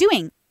that's what we're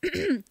doing.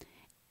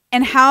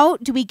 And how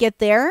do we get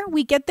there?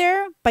 We get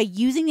there by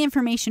using the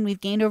information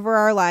we've gained over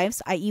our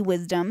lives, i.e.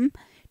 wisdom,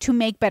 to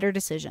make better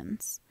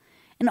decisions.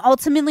 And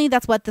ultimately,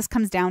 that's what this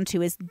comes down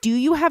to is, do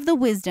you have the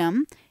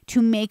wisdom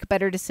to make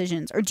better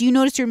decisions? Or do you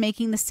notice you're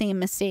making the same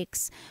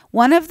mistakes?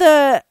 One of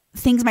the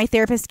things my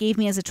therapist gave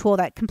me as a tool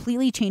that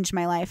completely changed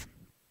my life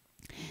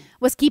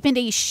was keeping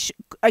a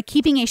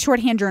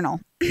shorthand journal.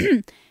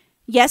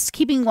 Yes,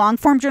 keeping long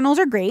form journals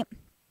are great.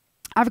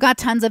 I've got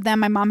tons of them.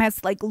 My mom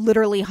has like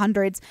literally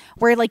hundreds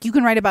where like you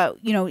can write about,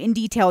 in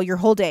detail your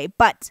whole day.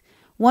 But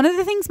one of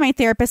the things my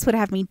therapist would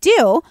have me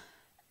do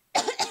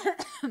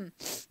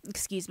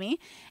excuse me,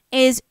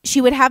 is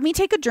she would have me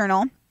take a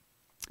journal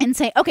and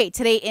say, okay,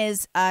 today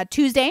is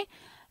Tuesday.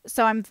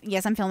 So I'm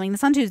filming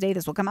this on Tuesday.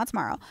 This will come out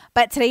tomorrow.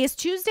 But today is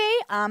Tuesday.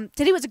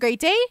 Today was a great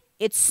day.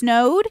 It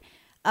snowed.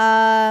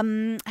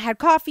 Had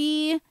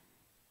coffee.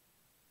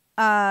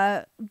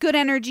 Good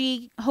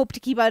energy. Hope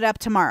to keep it up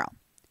tomorrow.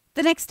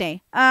 The next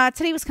day.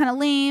 Today was kind of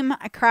lame.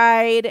 I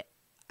cried.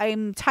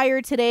 I'm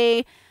tired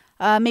today.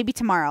 Maybe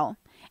tomorrow.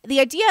 The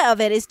idea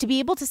of it is to be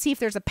able to see if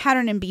there's a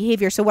pattern in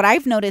behavior. So what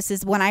I've noticed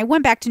is when I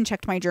went back and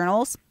checked my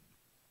journals,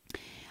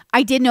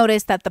 I did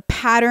notice that the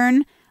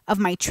pattern of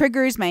my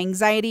triggers, my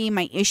anxiety,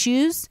 my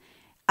issues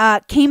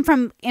came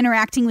from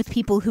interacting with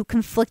people who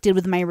conflicted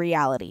with my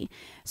reality.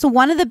 So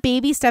one of the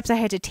baby steps I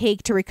had to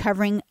take to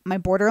recovering my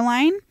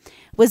borderline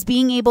was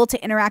being able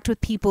to interact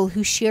with people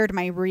who shared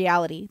my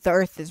reality. The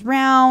earth is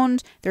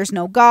round. There's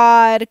no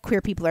God.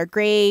 Queer people are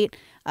great.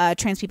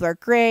 Trans people are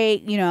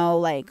great.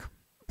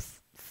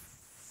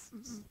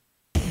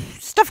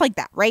 Stuff like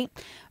that, right?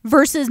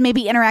 Versus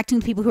maybe interacting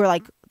with people who are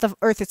like, the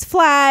earth is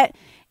flat,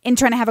 and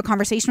trying to have a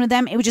conversation with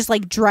them. It would just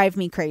like drive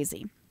me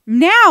crazy.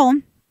 Now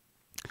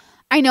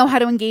I know how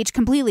to engage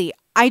completely.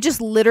 I just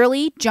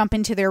literally jump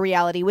into their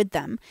reality with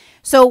them.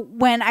 So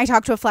when I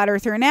talk to a flat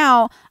earther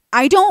now,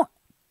 I don't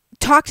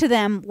talk to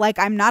them like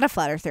I'm not a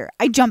flat earther.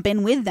 I jump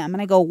in with them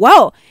and I go,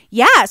 whoa,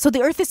 yeah, so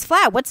the earth is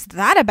flat. What's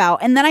that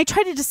about? And then I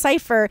try to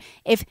decipher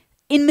if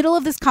in middle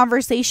of this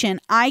conversation,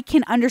 I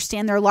can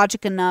understand their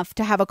logic enough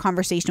to have a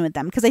conversation with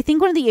them. Because I think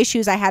one of the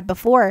issues I had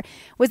before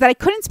was that I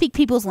couldn't speak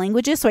people's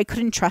languages, so I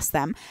couldn't trust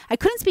them. I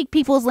couldn't speak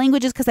people's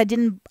languages because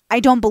I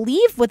don't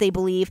believe what they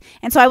believe.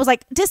 And so I was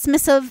like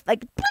dismissive,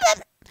 like,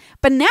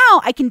 but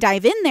now I can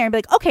dive in there and be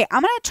like, okay,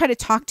 I'm going to try to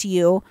talk to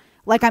you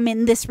like I'm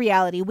in this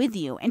reality with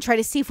you and try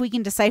to see if we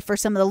can decipher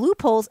some of the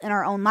loopholes in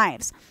our own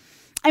lives.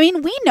 I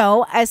mean, we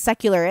know as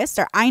secularists,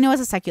 or I know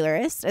as a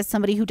secularist, as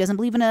somebody who doesn't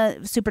believe in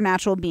a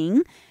supernatural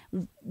being,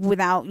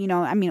 without,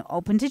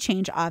 open to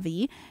change,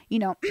 Avi,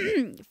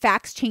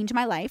 facts change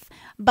my life.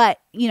 But,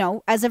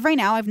 as of right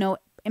now, I have no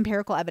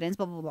empirical evidence,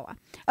 blah, blah, blah, blah.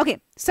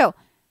 Okay, so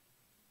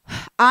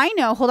I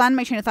know, hold on,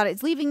 my train of thought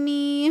is leaving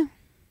me.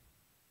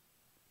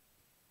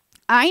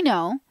 I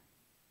know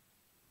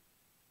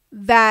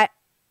that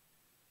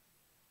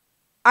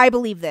I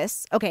believe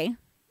this. Okay,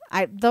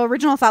 the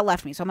original thought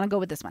left me, so I'm going to go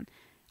with this one.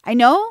 I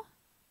know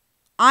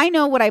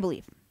what I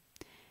believe.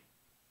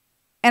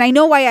 And I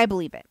know why I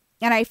believe it.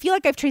 And I feel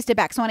like I've traced it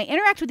back. So when I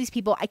interact with these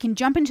people, I can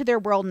jump into their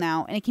world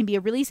now, and it can be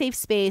a really safe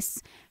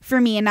space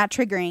for me and not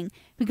triggering,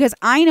 because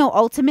I know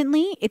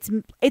ultimately it's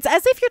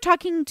as if you're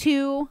talking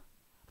to,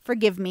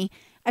 forgive me,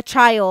 a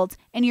child,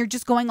 and you're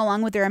just going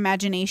along with their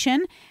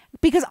imagination.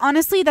 Because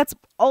honestly, that's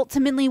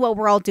ultimately what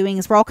we're all doing,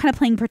 is we're all kind of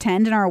playing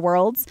pretend in our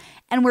worlds,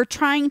 and we're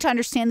trying to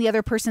understand the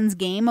other person's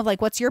game of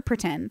like, what's your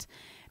pretend?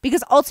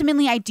 Because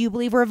ultimately, I do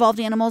believe we're evolved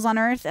animals on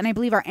Earth, and I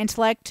believe our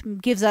intellect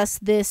gives us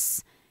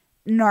this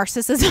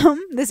narcissism,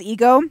 this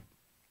ego,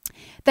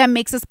 that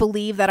makes us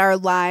believe that our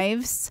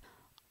lives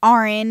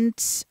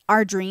aren't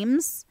our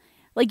dreams.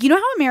 Like, you know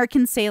how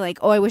Americans say like,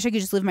 oh, I wish I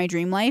could just live my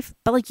dream life,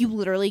 but like you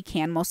literally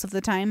can most of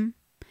the time.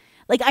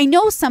 Like, I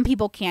know some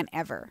people can't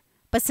ever,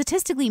 but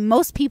statistically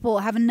most people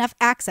have enough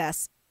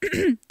access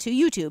to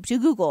YouTube, to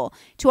Google,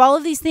 to all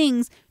of these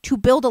things to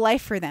build a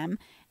life for them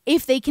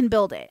if they can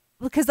build it.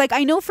 Because like,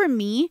 I know for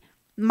me,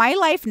 my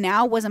life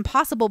now wasn't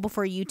possible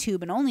before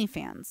YouTube and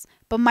OnlyFans,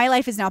 but my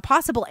life is now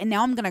possible, and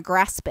now I'm going to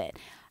grasp it.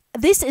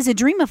 This is a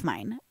dream of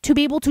mine, to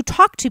be able to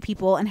talk to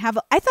people and have,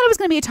 I thought I was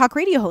going to be a talk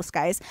radio host,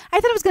 guys. I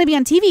thought I was going to be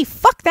on TV.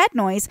 Fuck that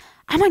noise.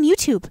 I'm on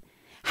YouTube.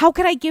 How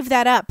could I give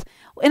that up?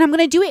 And I'm going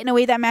to do it in a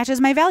way that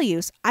matches my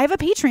values. I have a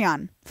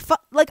Patreon.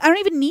 Like, I don't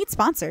even need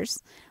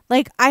sponsors.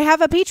 Like, I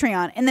have a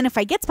Patreon. And then if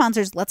I get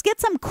sponsors, let's get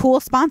some cool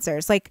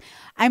sponsors. Like,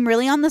 I'm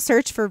really on the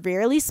search for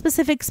really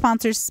specific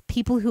sponsors,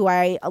 people who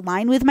I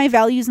align with my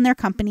values in their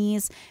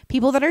companies,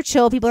 people that are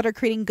chill, people that are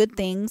creating good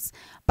things.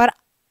 But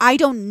I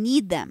don't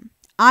need them.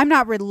 I'm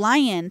not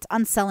reliant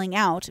on selling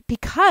out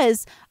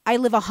because I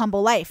live a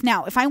humble life.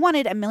 Now, if I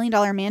wanted $1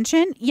 million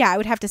mansion, yeah, I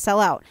would have to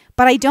sell out.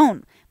 But I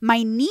don't.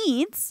 My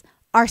needs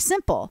are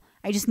simple.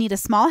 I just need a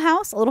small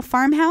house, a little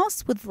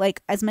farmhouse with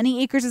like as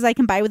many acres as I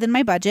can buy within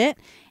my budget,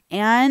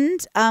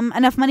 and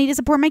enough money to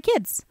support my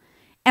kids.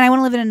 And I want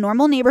to live in a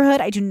normal neighborhood.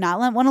 I do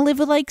not want to live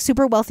with like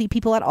super wealthy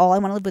people at all. I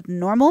want to live with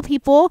normal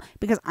people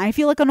because I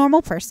feel like a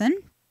normal person.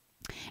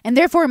 And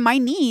therefore my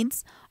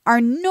needs are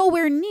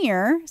nowhere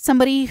near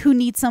somebody who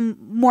needs some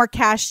more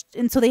cash.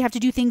 And so they have to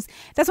do things.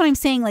 That's what I'm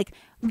saying. Like,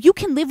 you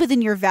can live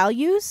within your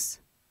values.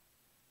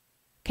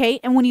 Okay.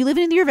 And when you live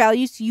into your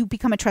values, you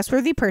become a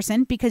trustworthy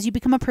person because you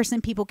become a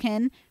person people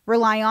can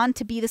rely on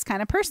to be this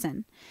kind of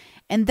person.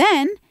 And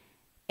then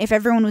if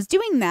everyone was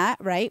doing that,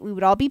 right, we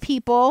would all be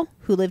people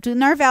who lived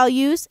within our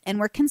values and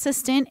were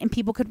consistent, and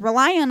people could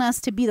rely on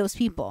us to be those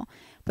people.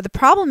 But the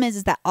problem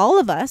is that all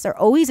of us are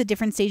always at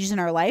different stages in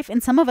our life.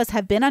 And some of us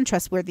have been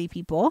untrustworthy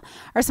people,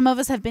 or some of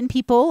us have been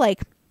people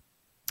like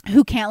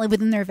who can't live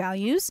within their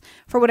values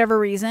for whatever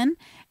reason.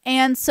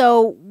 And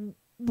so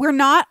we're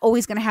not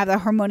always going to have that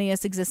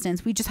harmonious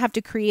existence. We just have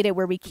to create it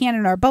where we can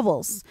in our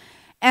bubbles.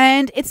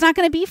 And it's not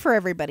going to be for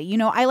everybody. You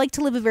know, I like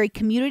to live a very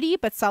community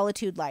but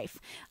solitude life.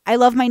 I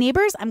love my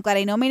neighbors. I'm glad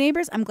I know my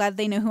neighbors. I'm glad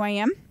they know who I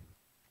am.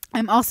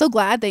 I'm also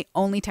glad they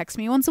only text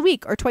me once a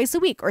week or twice a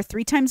week or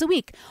 3 times a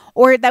week,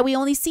 or that we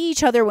only see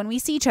each other when we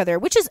see each other,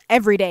 which is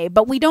every day,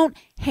 but we don't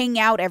hang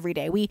out every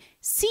day. We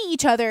see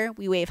each other,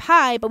 we wave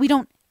hi, but we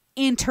don't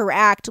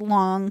interact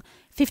long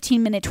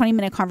 15-minute,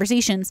 20-minute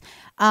conversations,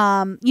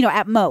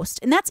 at most.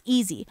 And that's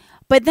easy.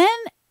 But then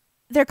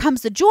there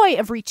comes the joy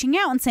of reaching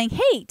out and saying,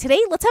 hey, today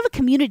let's have a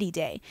community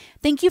day.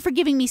 Thank you for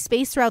giving me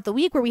space throughout the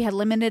week where we had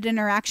limited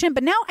interaction,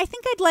 but now I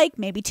think I'd like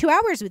maybe 2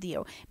 hours with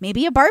you,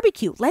 maybe a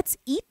barbecue. Let's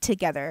eat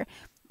together.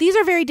 These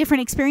are very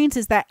different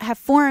experiences that have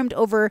formed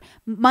over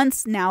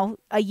months now,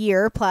 a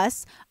year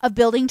plus, of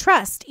building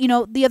trust. You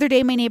know, the other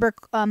day my neighbor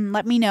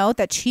let me know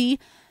that she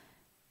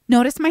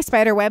noticed my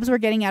spider webs were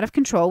getting out of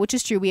control, which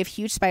is true. We have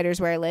huge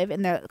spiders where I live,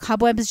 and the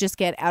cobwebs just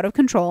get out of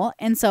control.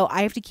 And so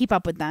I have to keep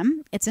up with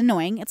them. It's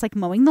annoying. It's like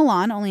mowing the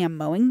lawn, only I'm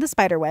mowing the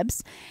spider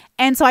webs.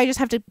 And so I just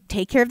have to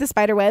take care of the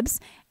spider webs.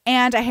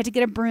 And I had to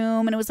get a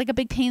broom, and it was like a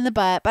big pain in the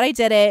butt, but I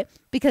did it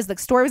because the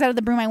store was out of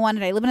the broom I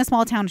wanted. I live in a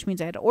small town, which means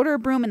I had to order a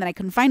broom, and then I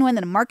couldn't find one.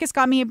 Then Marcus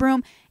got me a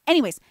broom.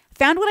 Anyways,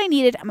 found what I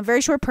needed. I'm a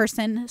very short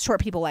person, short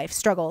people life,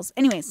 struggles.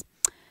 Anyways,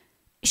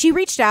 she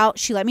reached out.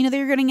 She let me know they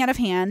were getting out of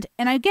hand.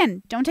 And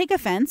again, don't take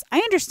offense. I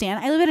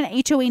understand. I live in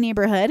an HOA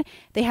neighborhood.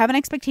 They have an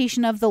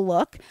expectation of the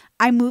look.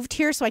 I moved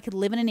here so I could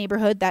live in a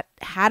neighborhood that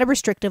had a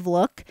restrictive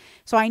look.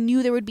 So I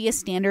knew there would be a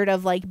standard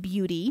of like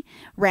beauty,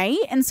 right?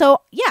 And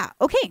so, yeah,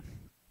 okay.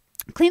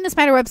 Clean the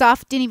spider webs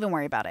off. Didn't even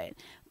worry about it.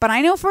 But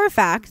I know for a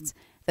fact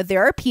that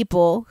there are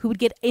people who would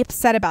get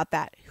upset about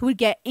that, who would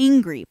get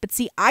angry. But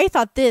see, I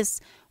thought this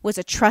was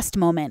a trust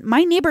moment.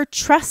 My neighbor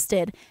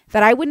trusted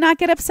that I would not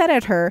get upset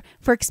at her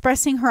for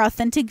expressing her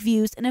authentic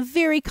views in a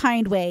very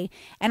kind way.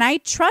 And I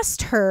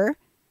trust her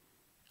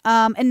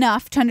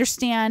enough to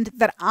understand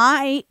that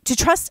I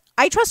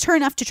trust her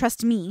enough to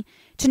trust me,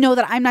 to know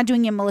that I'm not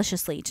doing it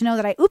maliciously, to know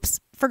that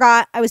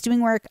forgot I was doing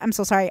work. I'm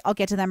so sorry. I'll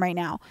get to them right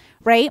now.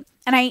 Right.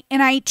 And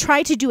I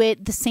try to do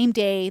it the same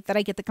day that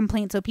I get the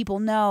complaint, so people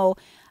know,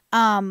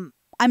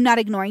 I'm not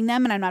ignoring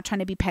them and I'm not trying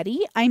to be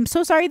petty. I'm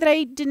so sorry that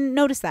I didn't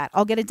notice that.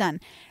 I'll get it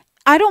done.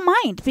 I don't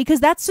mind, because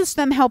that's just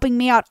them helping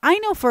me out. I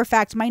know for a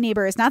fact my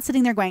neighbor is not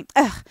sitting there going,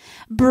 ugh,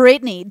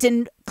 Brittany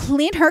didn't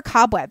clean her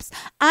cobwebs.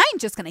 I'm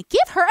just going to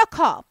give her a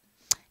call.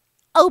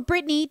 oh,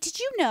 Brittany, did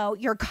you know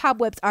your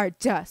cobwebs are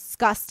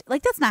disgusting?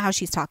 Like, that's not how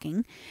she's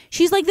talking.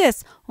 She's like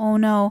this. Oh,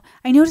 no,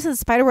 I noticed that the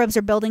spider webs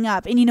are building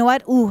up. And you know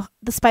what? Ooh,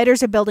 the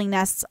spiders are building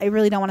nests. I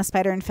really don't want a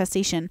spider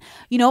infestation.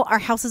 You know, our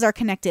houses are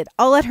connected.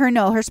 I'll let her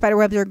know her spider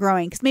webs are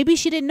growing because maybe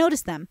she didn't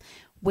notice them,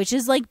 which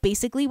is like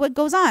basically what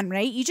goes on,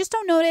 right? You just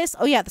don't notice.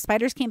 Oh, yeah, the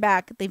spiders came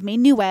back. They've made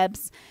new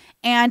webs.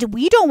 And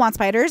we don't want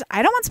spiders.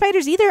 I don't want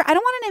spiders either. I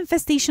don't want an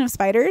infestation of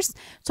spiders.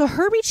 So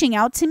her reaching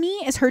out to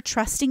me is her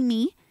trusting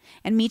me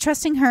and me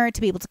trusting her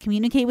to be able to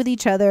communicate with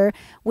each other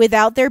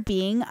without there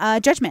being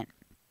judgment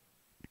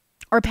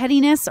or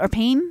pettiness or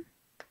pain.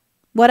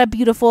 What a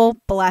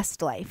beautiful,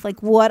 blessed life.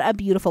 Like, what a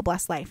beautiful,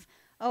 blessed life.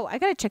 Oh, I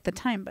got to check the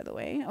time, by the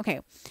way. Okay.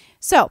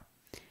 So,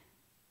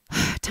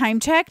 time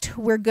checked.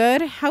 We're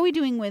good. How are we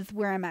doing with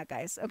where I'm at,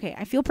 guys? Okay.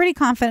 I feel pretty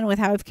confident with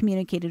how I've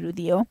communicated with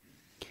you.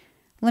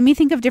 Let me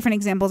think of different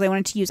examples I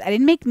wanted to use. I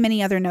didn't make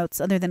many other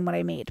notes other than what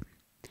I made.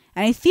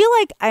 And I feel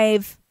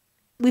like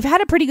we've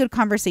had a pretty good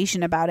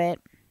conversation about it.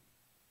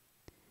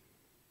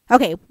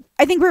 Okay,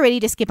 I think we're ready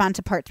to skip on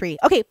to part 3.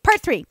 Okay,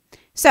 part 3.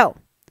 So,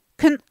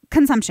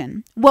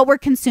 consumption. What we're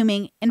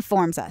consuming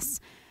informs us.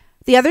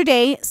 The other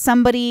day,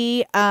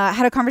 somebody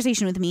had a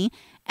conversation with me,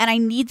 and I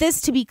need this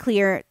to be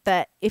clear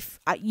that if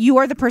you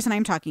are the person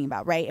I'm talking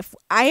about, right? If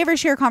I ever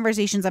share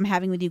conversations I'm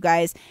having with you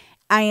guys,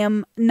 I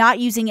am not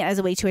using it as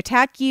a way to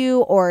attack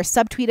you or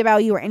subtweet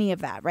about you or any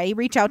of that, right?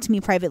 Reach out to me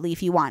privately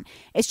if you want.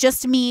 It's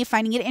just me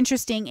finding it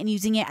interesting and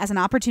using it as an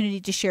opportunity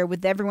to share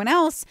with everyone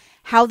else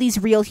how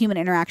these real human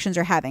interactions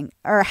are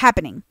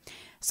happening.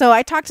 So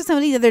I talked to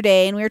somebody the other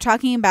day and we were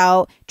talking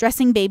about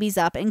dressing babies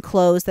up in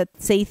clothes that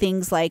say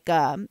things like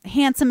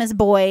handsomest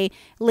boy,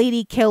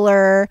 lady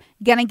killer,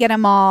 gonna get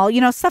them all, you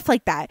know, stuff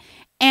like that.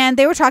 And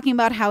they were talking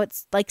about how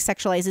it's like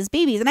sexualizes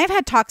babies. And I've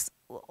had talks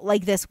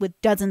like this with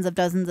dozens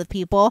of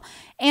people.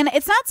 And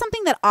it's not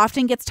something that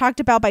often gets talked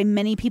about by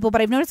many people,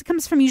 but I've noticed it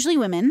comes from usually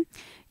women,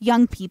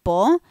 young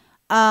people,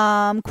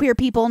 queer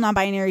people,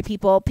 non-binary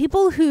people,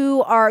 people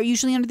who are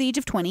usually under the age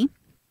of 20.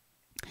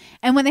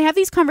 And when they have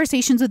these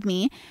conversations with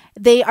me,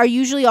 they are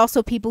usually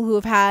also people who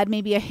have had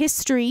maybe a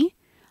history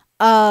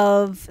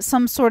of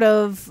some sort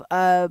of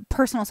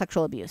personal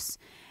sexual abuse.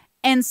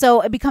 And so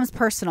it becomes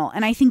personal.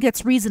 And I think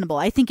it's reasonable.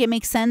 I think it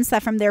makes sense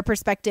that from their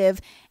perspective,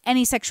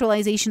 any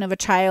sexualization of a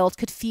child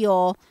could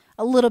feel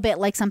a little bit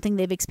like something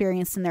they've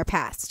experienced in their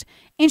past.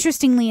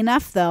 Interestingly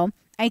enough, though,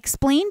 I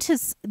explained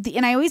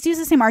and I always use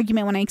the same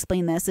argument when I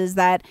explain this, is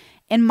that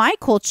in my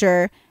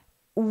culture,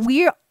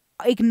 we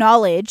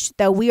acknowledge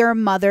that we are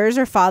mothers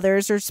or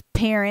fathers or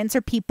parents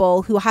or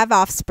people who have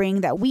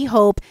offspring that we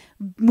hope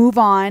move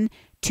on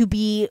to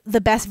be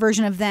the best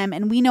version of them.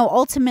 And we know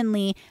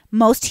ultimately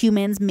most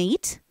humans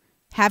mate,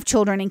 have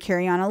children, and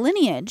carry on a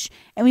lineage.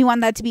 And we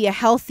want that to be a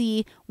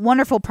healthy,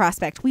 wonderful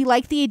prospect. We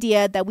like the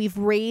idea that we've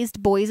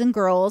raised boys and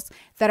girls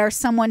that are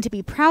someone to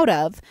be proud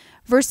of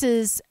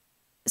versus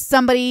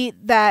somebody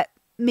that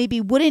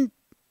maybe wouldn't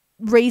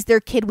raise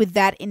their kid with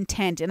that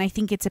intent. And I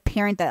think it's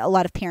apparent that a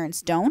lot of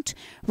parents don't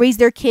raise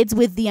their kids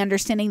with the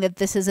understanding that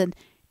this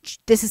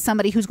is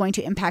somebody who's going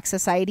to impact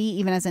society,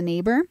 even as a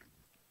neighbor.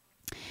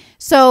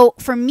 So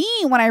for me,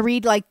 when I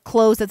read like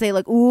clothes that say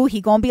like, ooh,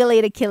 he gonna be a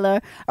lady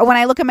killer, or when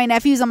I look at my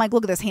nephews, I'm like,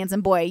 look at this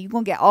handsome boy, you're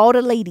gonna get all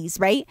the ladies,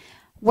 right?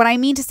 What I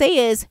mean to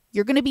say is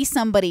you're gonna be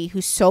somebody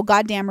who's so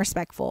goddamn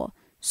respectful,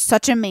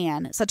 such a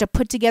man, such a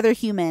put together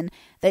human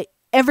that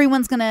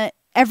everyone's going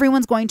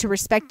to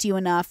respect you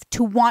enough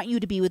to want you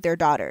to be with their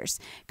daughters.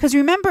 Because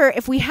remember,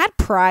 if we had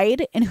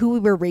pride in who we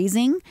were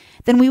raising,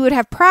 then we would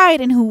have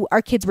pride in who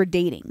our kids were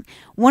dating.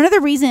 One of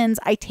the reasons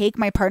I take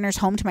my partners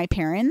home to my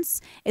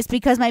parents is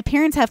because my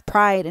parents have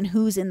pride in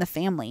who's in the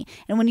family.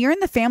 And when you're in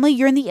the family,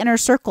 you're in the inner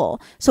circle.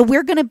 So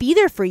we're going to be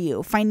there for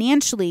you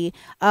financially,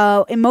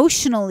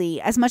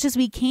 emotionally, as much as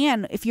we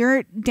can. If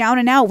you're down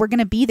and out, we're going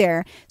to be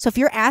there. So if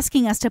you're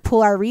asking us to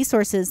pull our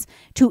resources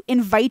to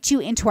invite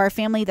you into our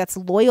family that's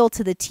loyal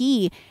to the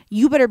T,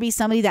 you better be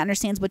somebody that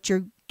understands what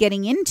you're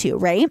getting into,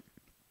 right?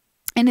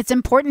 And it's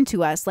important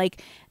to us,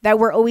 like, that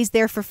we're always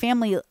there for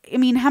family. I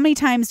mean, how many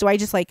times do I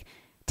just like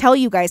tell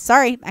you guys,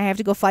 sorry, I have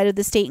to go fly to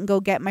the state and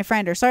go get my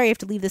friend, or sorry, I have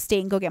to leave the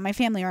state and go get my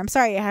family, or I'm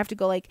sorry, I have to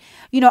go, like,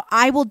 you know,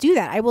 I will do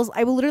that. I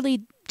will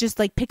literally just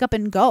like pick up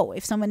and go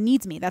if someone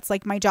needs me. That's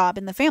like my job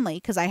in the family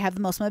because I have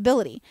the most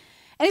mobility.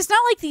 And it's not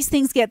like these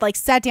things get like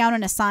sat down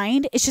and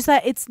assigned. It's just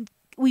that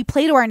we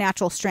play to our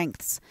natural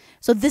strengths.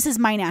 So this is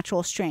my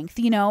natural strength,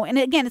 you know? And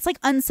again, it's like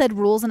unsaid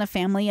rules in a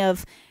family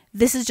of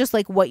this is just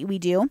like what we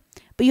do,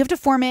 but you have to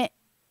form it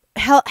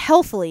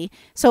healthily.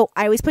 So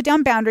I always put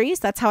down boundaries.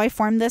 That's how I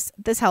form this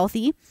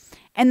healthy.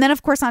 And then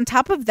of course, on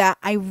top of that,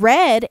 I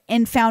read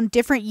and found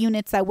different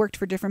units that worked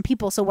for different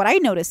people. So what I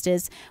noticed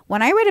is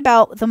when I read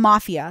about the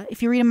mafia,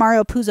 if you read a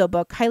Mario Puzo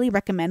book, highly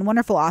recommend,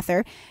 wonderful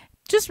author,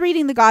 just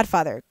reading The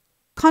Godfather,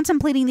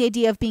 contemplating the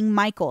idea of being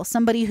Michael,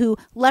 somebody who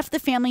left the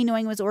family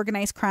knowing it was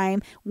organized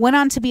crime, went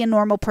on to be a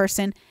normal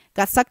person,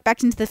 got sucked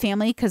back into the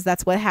family because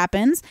that's what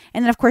happens.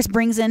 And then, of course,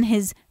 brings in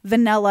his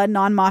vanilla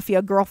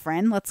non-mafia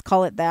girlfriend, let's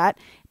call it that,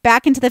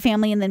 back into the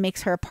family and then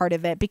makes her a part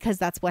of it because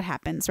that's what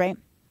happens, right?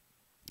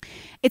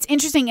 It's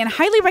interesting, and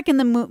highly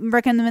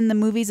recommend the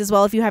movies as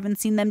well if you haven't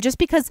seen them, just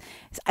because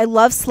I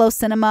love slow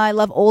cinema. I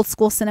love old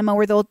school cinema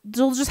where they'll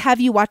just have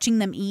you watching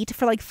them eat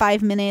for like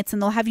 5 minutes,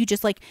 and they'll have you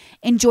just like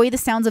enjoy the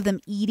sounds of them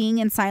eating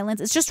in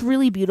silence. It's just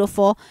really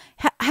beautiful.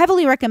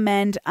 Heavily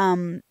recommend.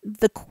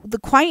 The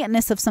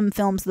quietness of some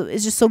films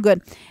is just so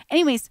good.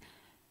 Anyways,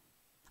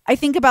 I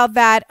think about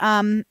that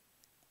and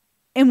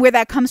where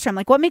that comes from.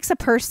 Like, what makes a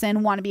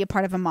person want to be a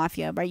part of a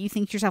mafia, right? You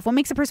think to yourself, what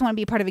makes a person want to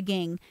be a part of a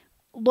gang?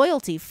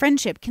 Loyalty,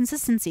 friendship,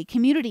 consistency,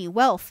 community,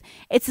 wealth.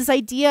 It's this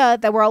idea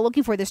that we're all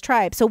looking for, this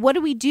tribe. So what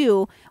do we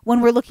do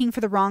when we're looking for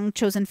the wrong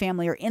chosen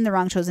family or in the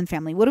wrong chosen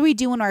family? What do we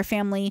do when our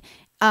family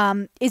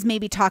is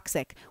maybe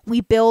toxic?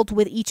 We build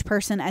with each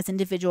person as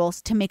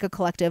individuals to make a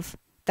collective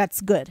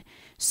that's good.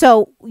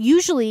 So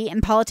usually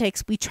in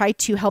politics, we try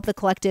to help the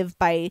collective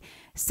by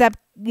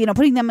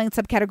putting them in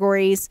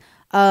subcategories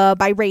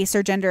by race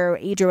or gender or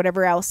age or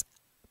whatever else.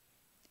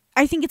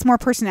 I think it's more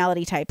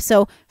personality type.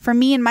 So for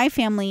me and my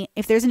family,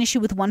 if there's an issue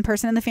with one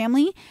person in the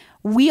family,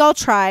 we all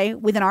try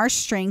within our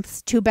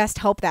strengths to best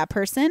help that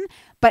person,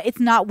 but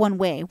it's not one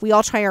way. We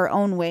all try our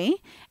own way,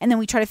 and then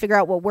we try to figure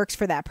out what works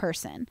for that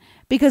person.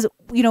 Because,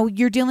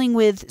 you're dealing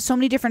with so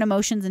many different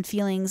emotions and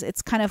feelings.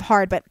 It's kind of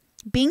hard, but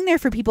being there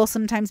for people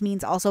sometimes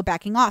means also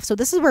backing off. So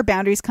this is where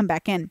boundaries come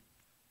back in.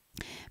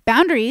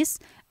 Boundaries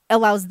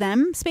allows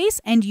them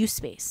space and you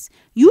space.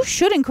 You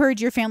should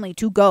encourage your family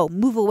to go,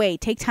 move away,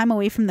 take time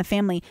away from the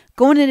family,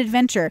 go on an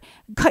adventure,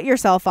 cut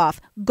yourself off,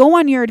 go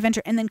on your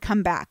adventure, and then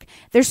come back.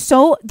 There's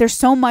so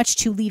much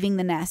to leaving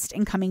the nest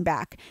and coming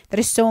back that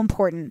is so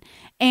important.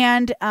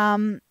 And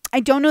I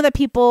don't know that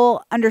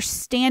people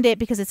understand it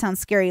because it sounds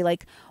scary.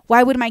 Like,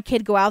 why would my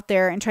kid go out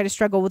there and try to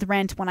struggle with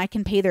rent when I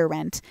can pay their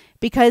rent?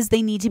 Because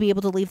they need to be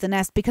able to leave the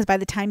nest, because by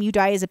the time you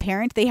die as a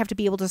parent, they have to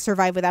be able to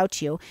survive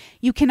without you.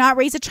 You cannot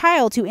raise a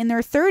child who in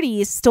their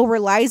 30s still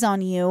relies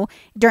on you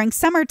during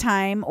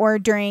summertime or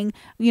during,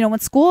 when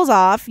school's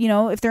off,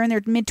 if they're in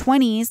their mid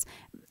 20s,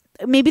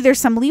 maybe there's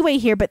some leeway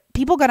here, but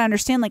people got to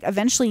understand, like,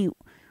 eventually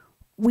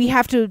we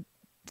have to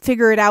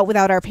figure it out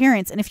without our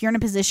parents. And if you're in a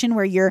position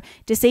where you're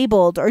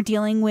disabled or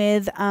dealing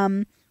with,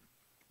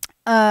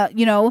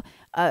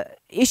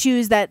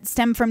 issues that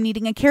stem from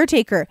needing a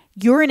caretaker,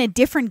 you're in a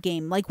different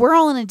game. Like, we're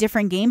all in a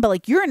different game, but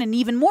like, you're in an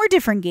even more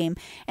different game.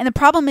 And the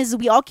problem is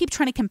we all keep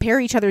trying to compare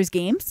each other's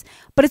games,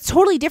 but it's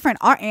totally different.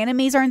 Our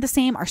animes aren't the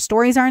same. Our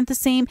stories aren't the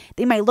same.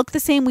 They might look the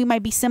same. We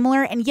might be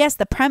similar. And yes,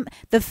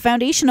 the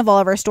foundation of all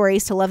of our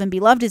stories, to love and be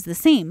loved, is the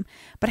same,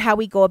 but how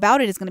we go about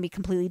it is going to be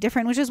completely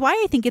different, which is why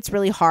I think it's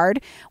really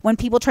hard when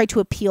people try to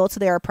appeal to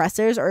their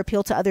oppressors or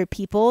appeal to other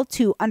people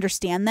to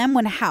understand them.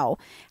 How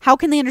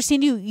can they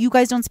understand you? You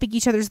guys don't speak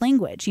each other's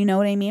language. You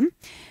know what I mean?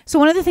 So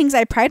one of the things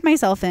I pride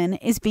myself in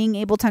is being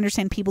able to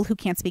understand people who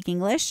can't speak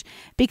English,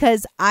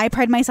 because I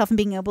pride myself in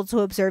being able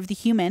to observe the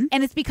human.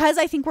 And it's because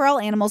I think we're all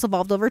animals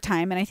evolved over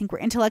time, and I think we're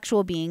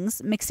intellectual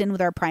beings mixed in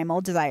with our primal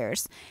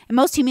desires. And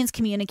most humans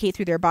communicate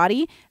through their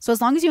body. So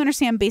as long as you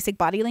understand basic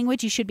body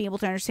language, you should be able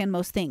to understand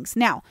most things.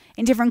 Now,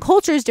 in different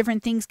cultures,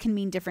 different things can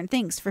mean different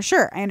things, for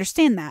sure. I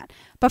understand that.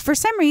 But for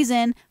some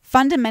reason,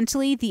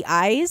 fundamentally, the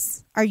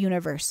eyes are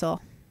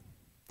universal.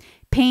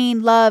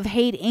 Pain, love,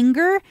 hate,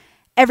 anger,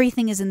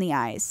 everything is in the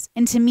eyes.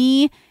 And to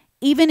me,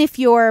 even if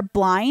you're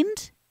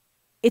blind,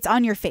 it's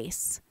on your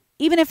face.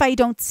 Even if I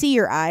don't see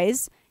your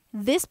eyes,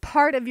 this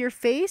part of your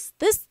face,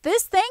 this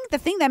thing, the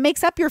thing that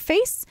makes up your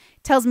face,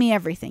 tells me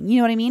everything. You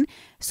know what I mean?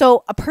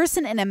 So a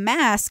person in a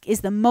mask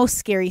is the most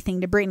scary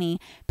thing to Brittany,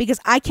 because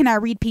I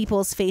cannot read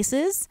people's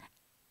faces.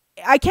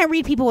 I can't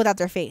read people without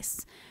their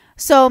face.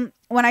 So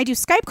when I do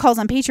Skype calls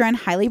on Patreon,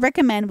 highly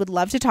recommend, would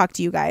love to talk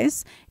to you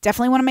guys.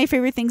 Definitely one of my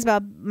favorite things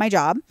about my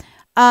job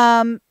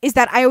is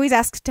that I always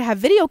ask to have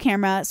video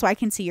camera so I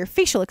can see your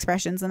facial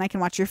expressions and I can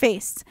watch your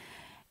face.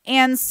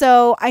 And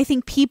so I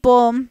think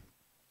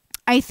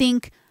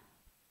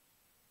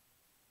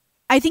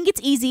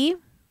it's easy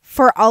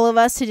for all of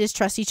us to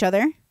distrust each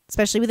other,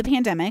 especially with the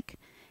pandemic,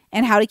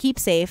 and how to keep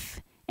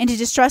safe, and to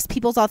distrust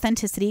people's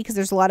authenticity, because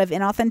there's a lot of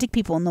inauthentic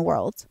people in the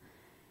world.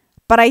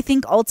 But I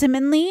think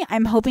ultimately,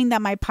 I'm hoping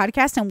that my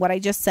podcast and what I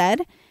just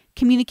said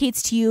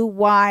communicates to you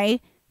why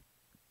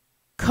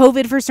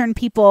COVID for certain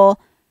people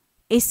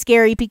is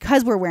scary,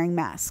 because we're wearing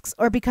masks,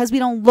 or because we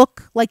don't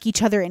look like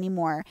each other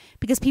anymore,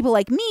 because people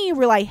like me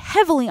rely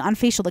heavily on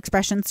facial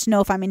expressions to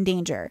know if I'm in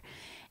danger.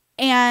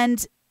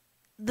 And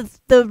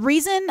the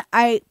reason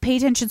I pay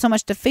attention so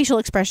much to facial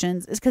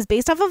expressions is because,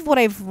 based off of what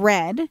I've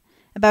read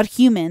about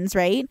humans,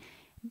 right?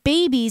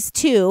 Babies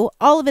too,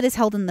 all of it is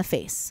held in the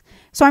face.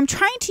 So I'm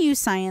trying to use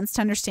science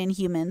to understand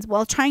humans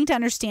while trying to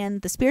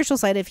understand the spiritual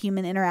side of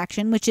human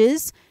interaction, which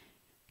is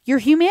your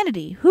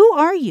humanity. Who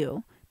are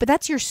you? But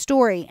that's your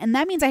story. And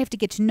that means I have to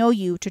get to know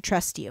you to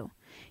trust you.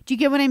 Do you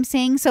get what I'm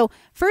saying? So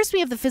first we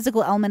have the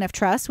physical element of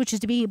trust, which is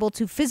to be able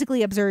to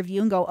physically observe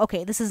you and go,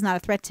 okay, this is not a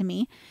threat to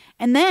me.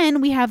 And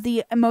then we have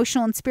the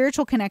emotional and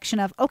spiritual connection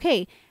of,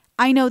 okay,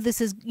 I know this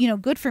is,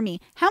 good for me.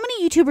 How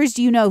many YouTubers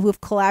do you know who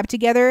have collabed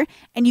together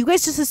and you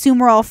guys just assume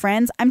we're all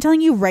friends? I'm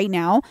telling you right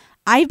now,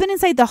 I've been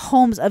inside the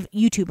homes of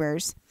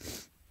YouTubers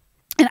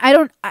And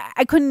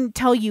I couldn't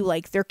tell you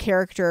like their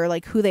character,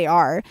 like who they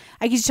are.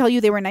 I could just tell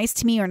you they were nice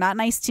to me or not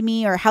nice to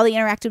me or how they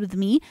interacted with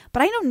me,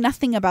 but I know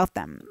nothing about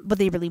them, what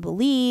they really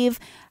believe.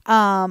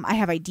 I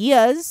have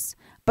ideas,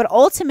 but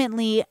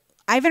ultimately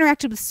I've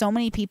interacted with so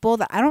many people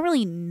that I don't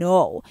really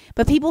know,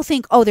 but people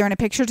think, oh, they're in a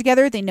picture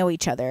together, they know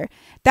each other.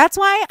 That's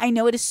why I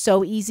know it is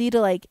so easy to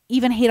like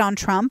even hate on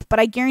Trump, but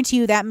I guarantee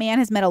you that man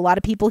has met a lot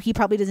of people he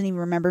probably doesn't even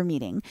remember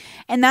meeting.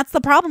 And that's the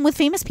problem with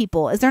famous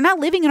people, is they're not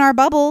living in our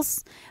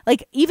bubbles.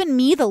 Like even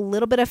me, the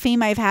little bit of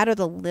fame I've had or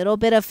the little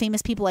bit of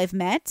famous people I've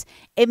met,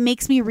 it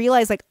makes me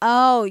realize like,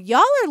 oh,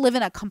 y'all are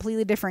living a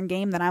completely different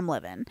game than I'm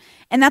living.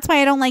 And that's why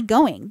I don't like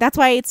going. That's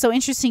why it's so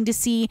interesting to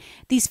see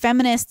these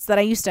feminists that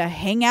I used to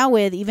hang out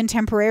with, even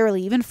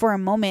temporarily, even for a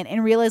moment,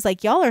 and realize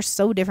like y'all are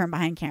so different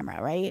behind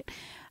camera, right?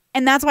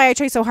 And that's why I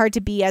try so hard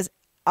to be as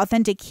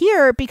authentic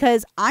here,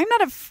 because I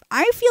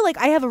feel like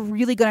I have a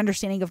really good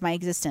understanding of my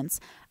existence.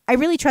 I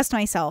really trust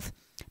myself.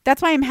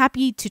 That's why I'm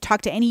happy to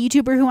talk to any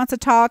YouTuber who wants to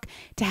talk,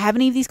 to have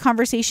any of these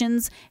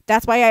conversations.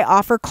 That's why I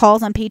offer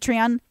calls on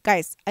Patreon.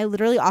 Guys, I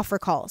literally offer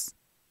calls.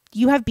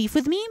 You have beef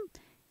with me?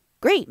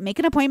 Great. Make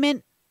an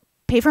appointment,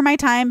 pay for my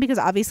time, because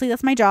obviously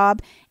that's my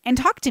job, and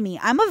talk to me.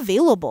 I'm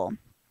available,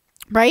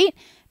 right?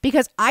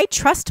 Because I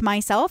trust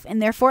myself,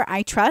 and therefore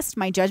I trust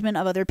my judgment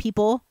of other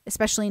people,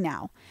 especially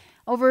now.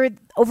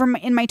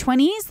 In my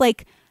 20s,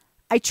 like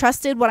I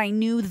trusted what I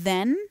knew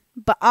then,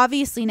 but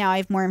obviously now I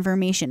have more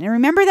information. And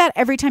remember that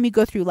every time you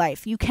go through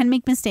life, you can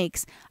make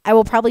mistakes. I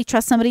will probably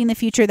trust somebody in the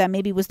future that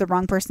maybe was the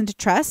wrong person to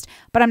trust,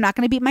 but I'm not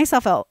going to beat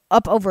myself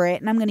up over it,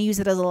 and I'm going to use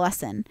it as a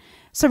lesson.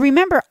 So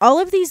remember, all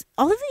of these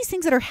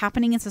things that are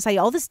happening in society,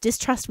 all this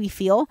distrust we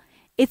feel,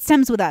 it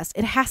stems with us.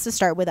 It has to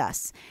start with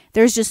us.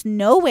 There's just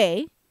no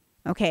way,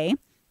 okay,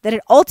 that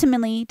it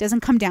ultimately doesn't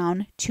come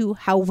down to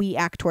how we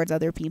act towards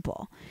other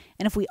people.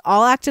 And if we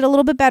all acted a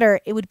little bit better,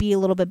 it would be a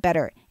little bit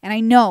better. And I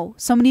know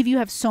so many of you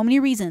have so many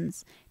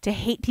reasons to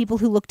hate people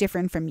who look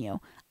different from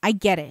you. I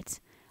get it.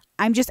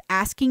 I'm just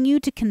asking you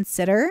to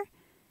consider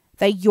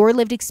that your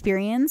lived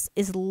experience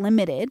is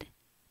limited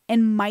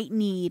and might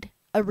need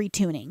a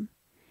retuning.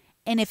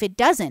 And if it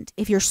doesn't,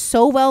 if you're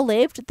so well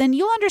lived, then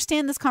you'll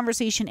understand this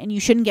conversation and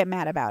you shouldn't get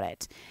mad about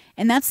it.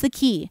 And that's the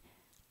key.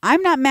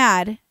 I'm not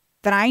mad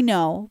that I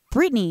know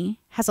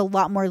Brittany has a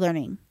lot more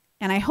learning.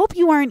 And I hope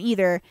you aren't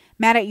either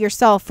mad at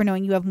yourself for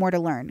knowing you have more to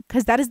learn,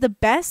 because that is the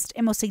best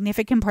and most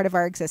significant part of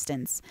our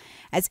existence.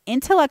 As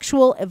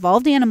intellectual,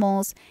 evolved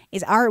animals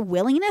is our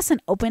willingness and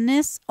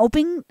openness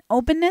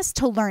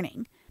to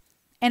learning.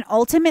 And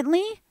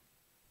ultimately,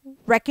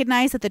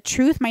 recognize that the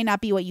truth might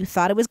not be what you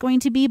thought it was going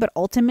to be, but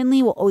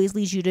ultimately will always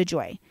lead you to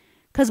joy.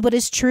 Because what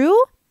is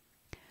true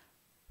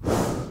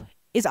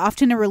is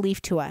often a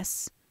relief to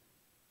us,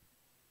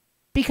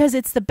 because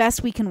it's the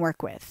best we can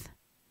work with.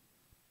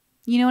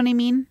 You know what I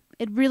mean?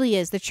 It really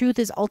is. The truth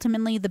is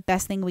ultimately the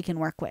best thing we can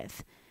work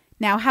with.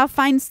 Now,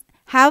 oh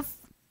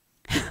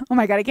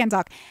my God, I can't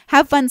talk.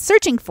 Have fun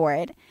searching for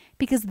it,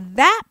 because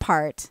that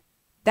part,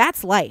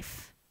 that's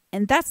life.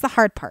 And that's the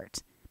hard part.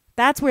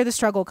 That's where the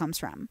struggle comes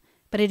from.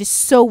 But it is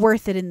so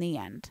worth it in the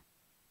end.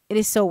 It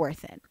is so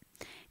worth it.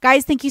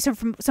 Guys, thank you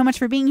so much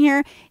for being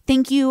here.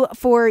 Thank you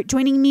for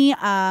joining me.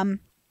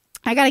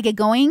 I got to get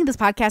going. This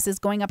podcast is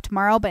going up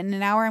tomorrow, but in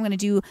an hour, I'm going to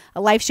do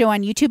a live show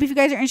on YouTube. If you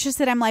guys are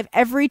interested, I'm live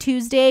every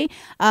Tuesday,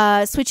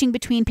 switching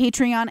between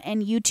Patreon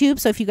and YouTube.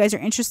 So if you guys are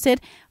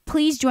interested,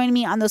 please join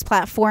me on those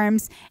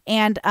platforms.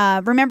 And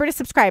remember to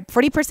subscribe.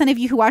 40% of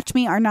you who watch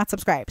me are not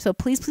subscribed. So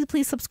please, please,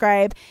 please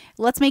subscribe.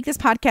 Let's make this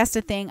podcast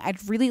a thing.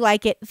 I'd really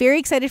like it. Very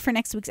excited for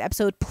next week's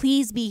episode.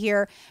 Please be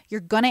here. You're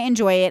going to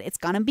enjoy it. It's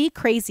going to be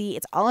crazy.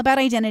 It's all about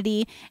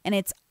identity. And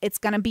there's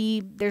going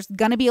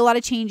to be a lot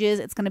of changes.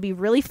 It's going to be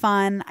really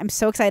fun. I'm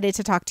so excited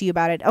to talk to you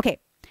about it. Okay.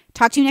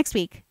 Talk to you next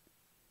week.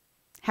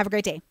 Have a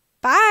great day.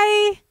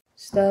 Bye.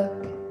 Stuck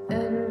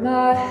in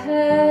my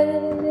head,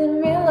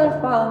 in real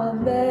life I'm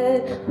in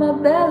bed, my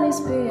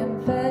belly's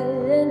being fed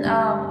and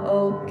I'm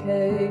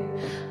okay,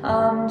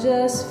 I'm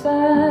just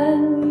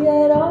fine,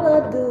 yet all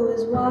I do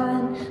is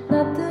whine,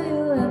 not to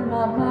you in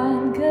my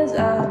mind, cause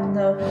I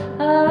know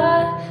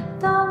I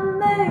don't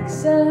make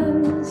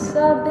sense,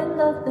 I've been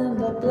nothing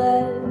but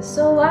blessed,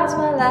 so why's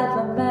my life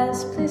a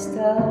mess, please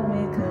tell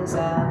me, cause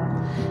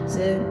I'm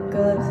sick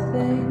of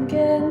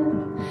thinking,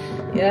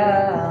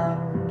 yeah,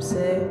 I'm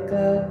sick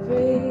of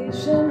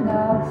reaching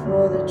out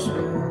for the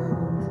truth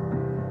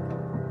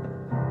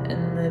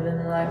and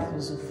living life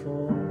as a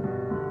fool.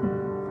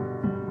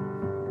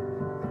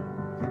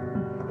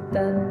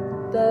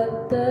 Dun,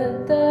 dun,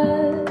 dun, dun.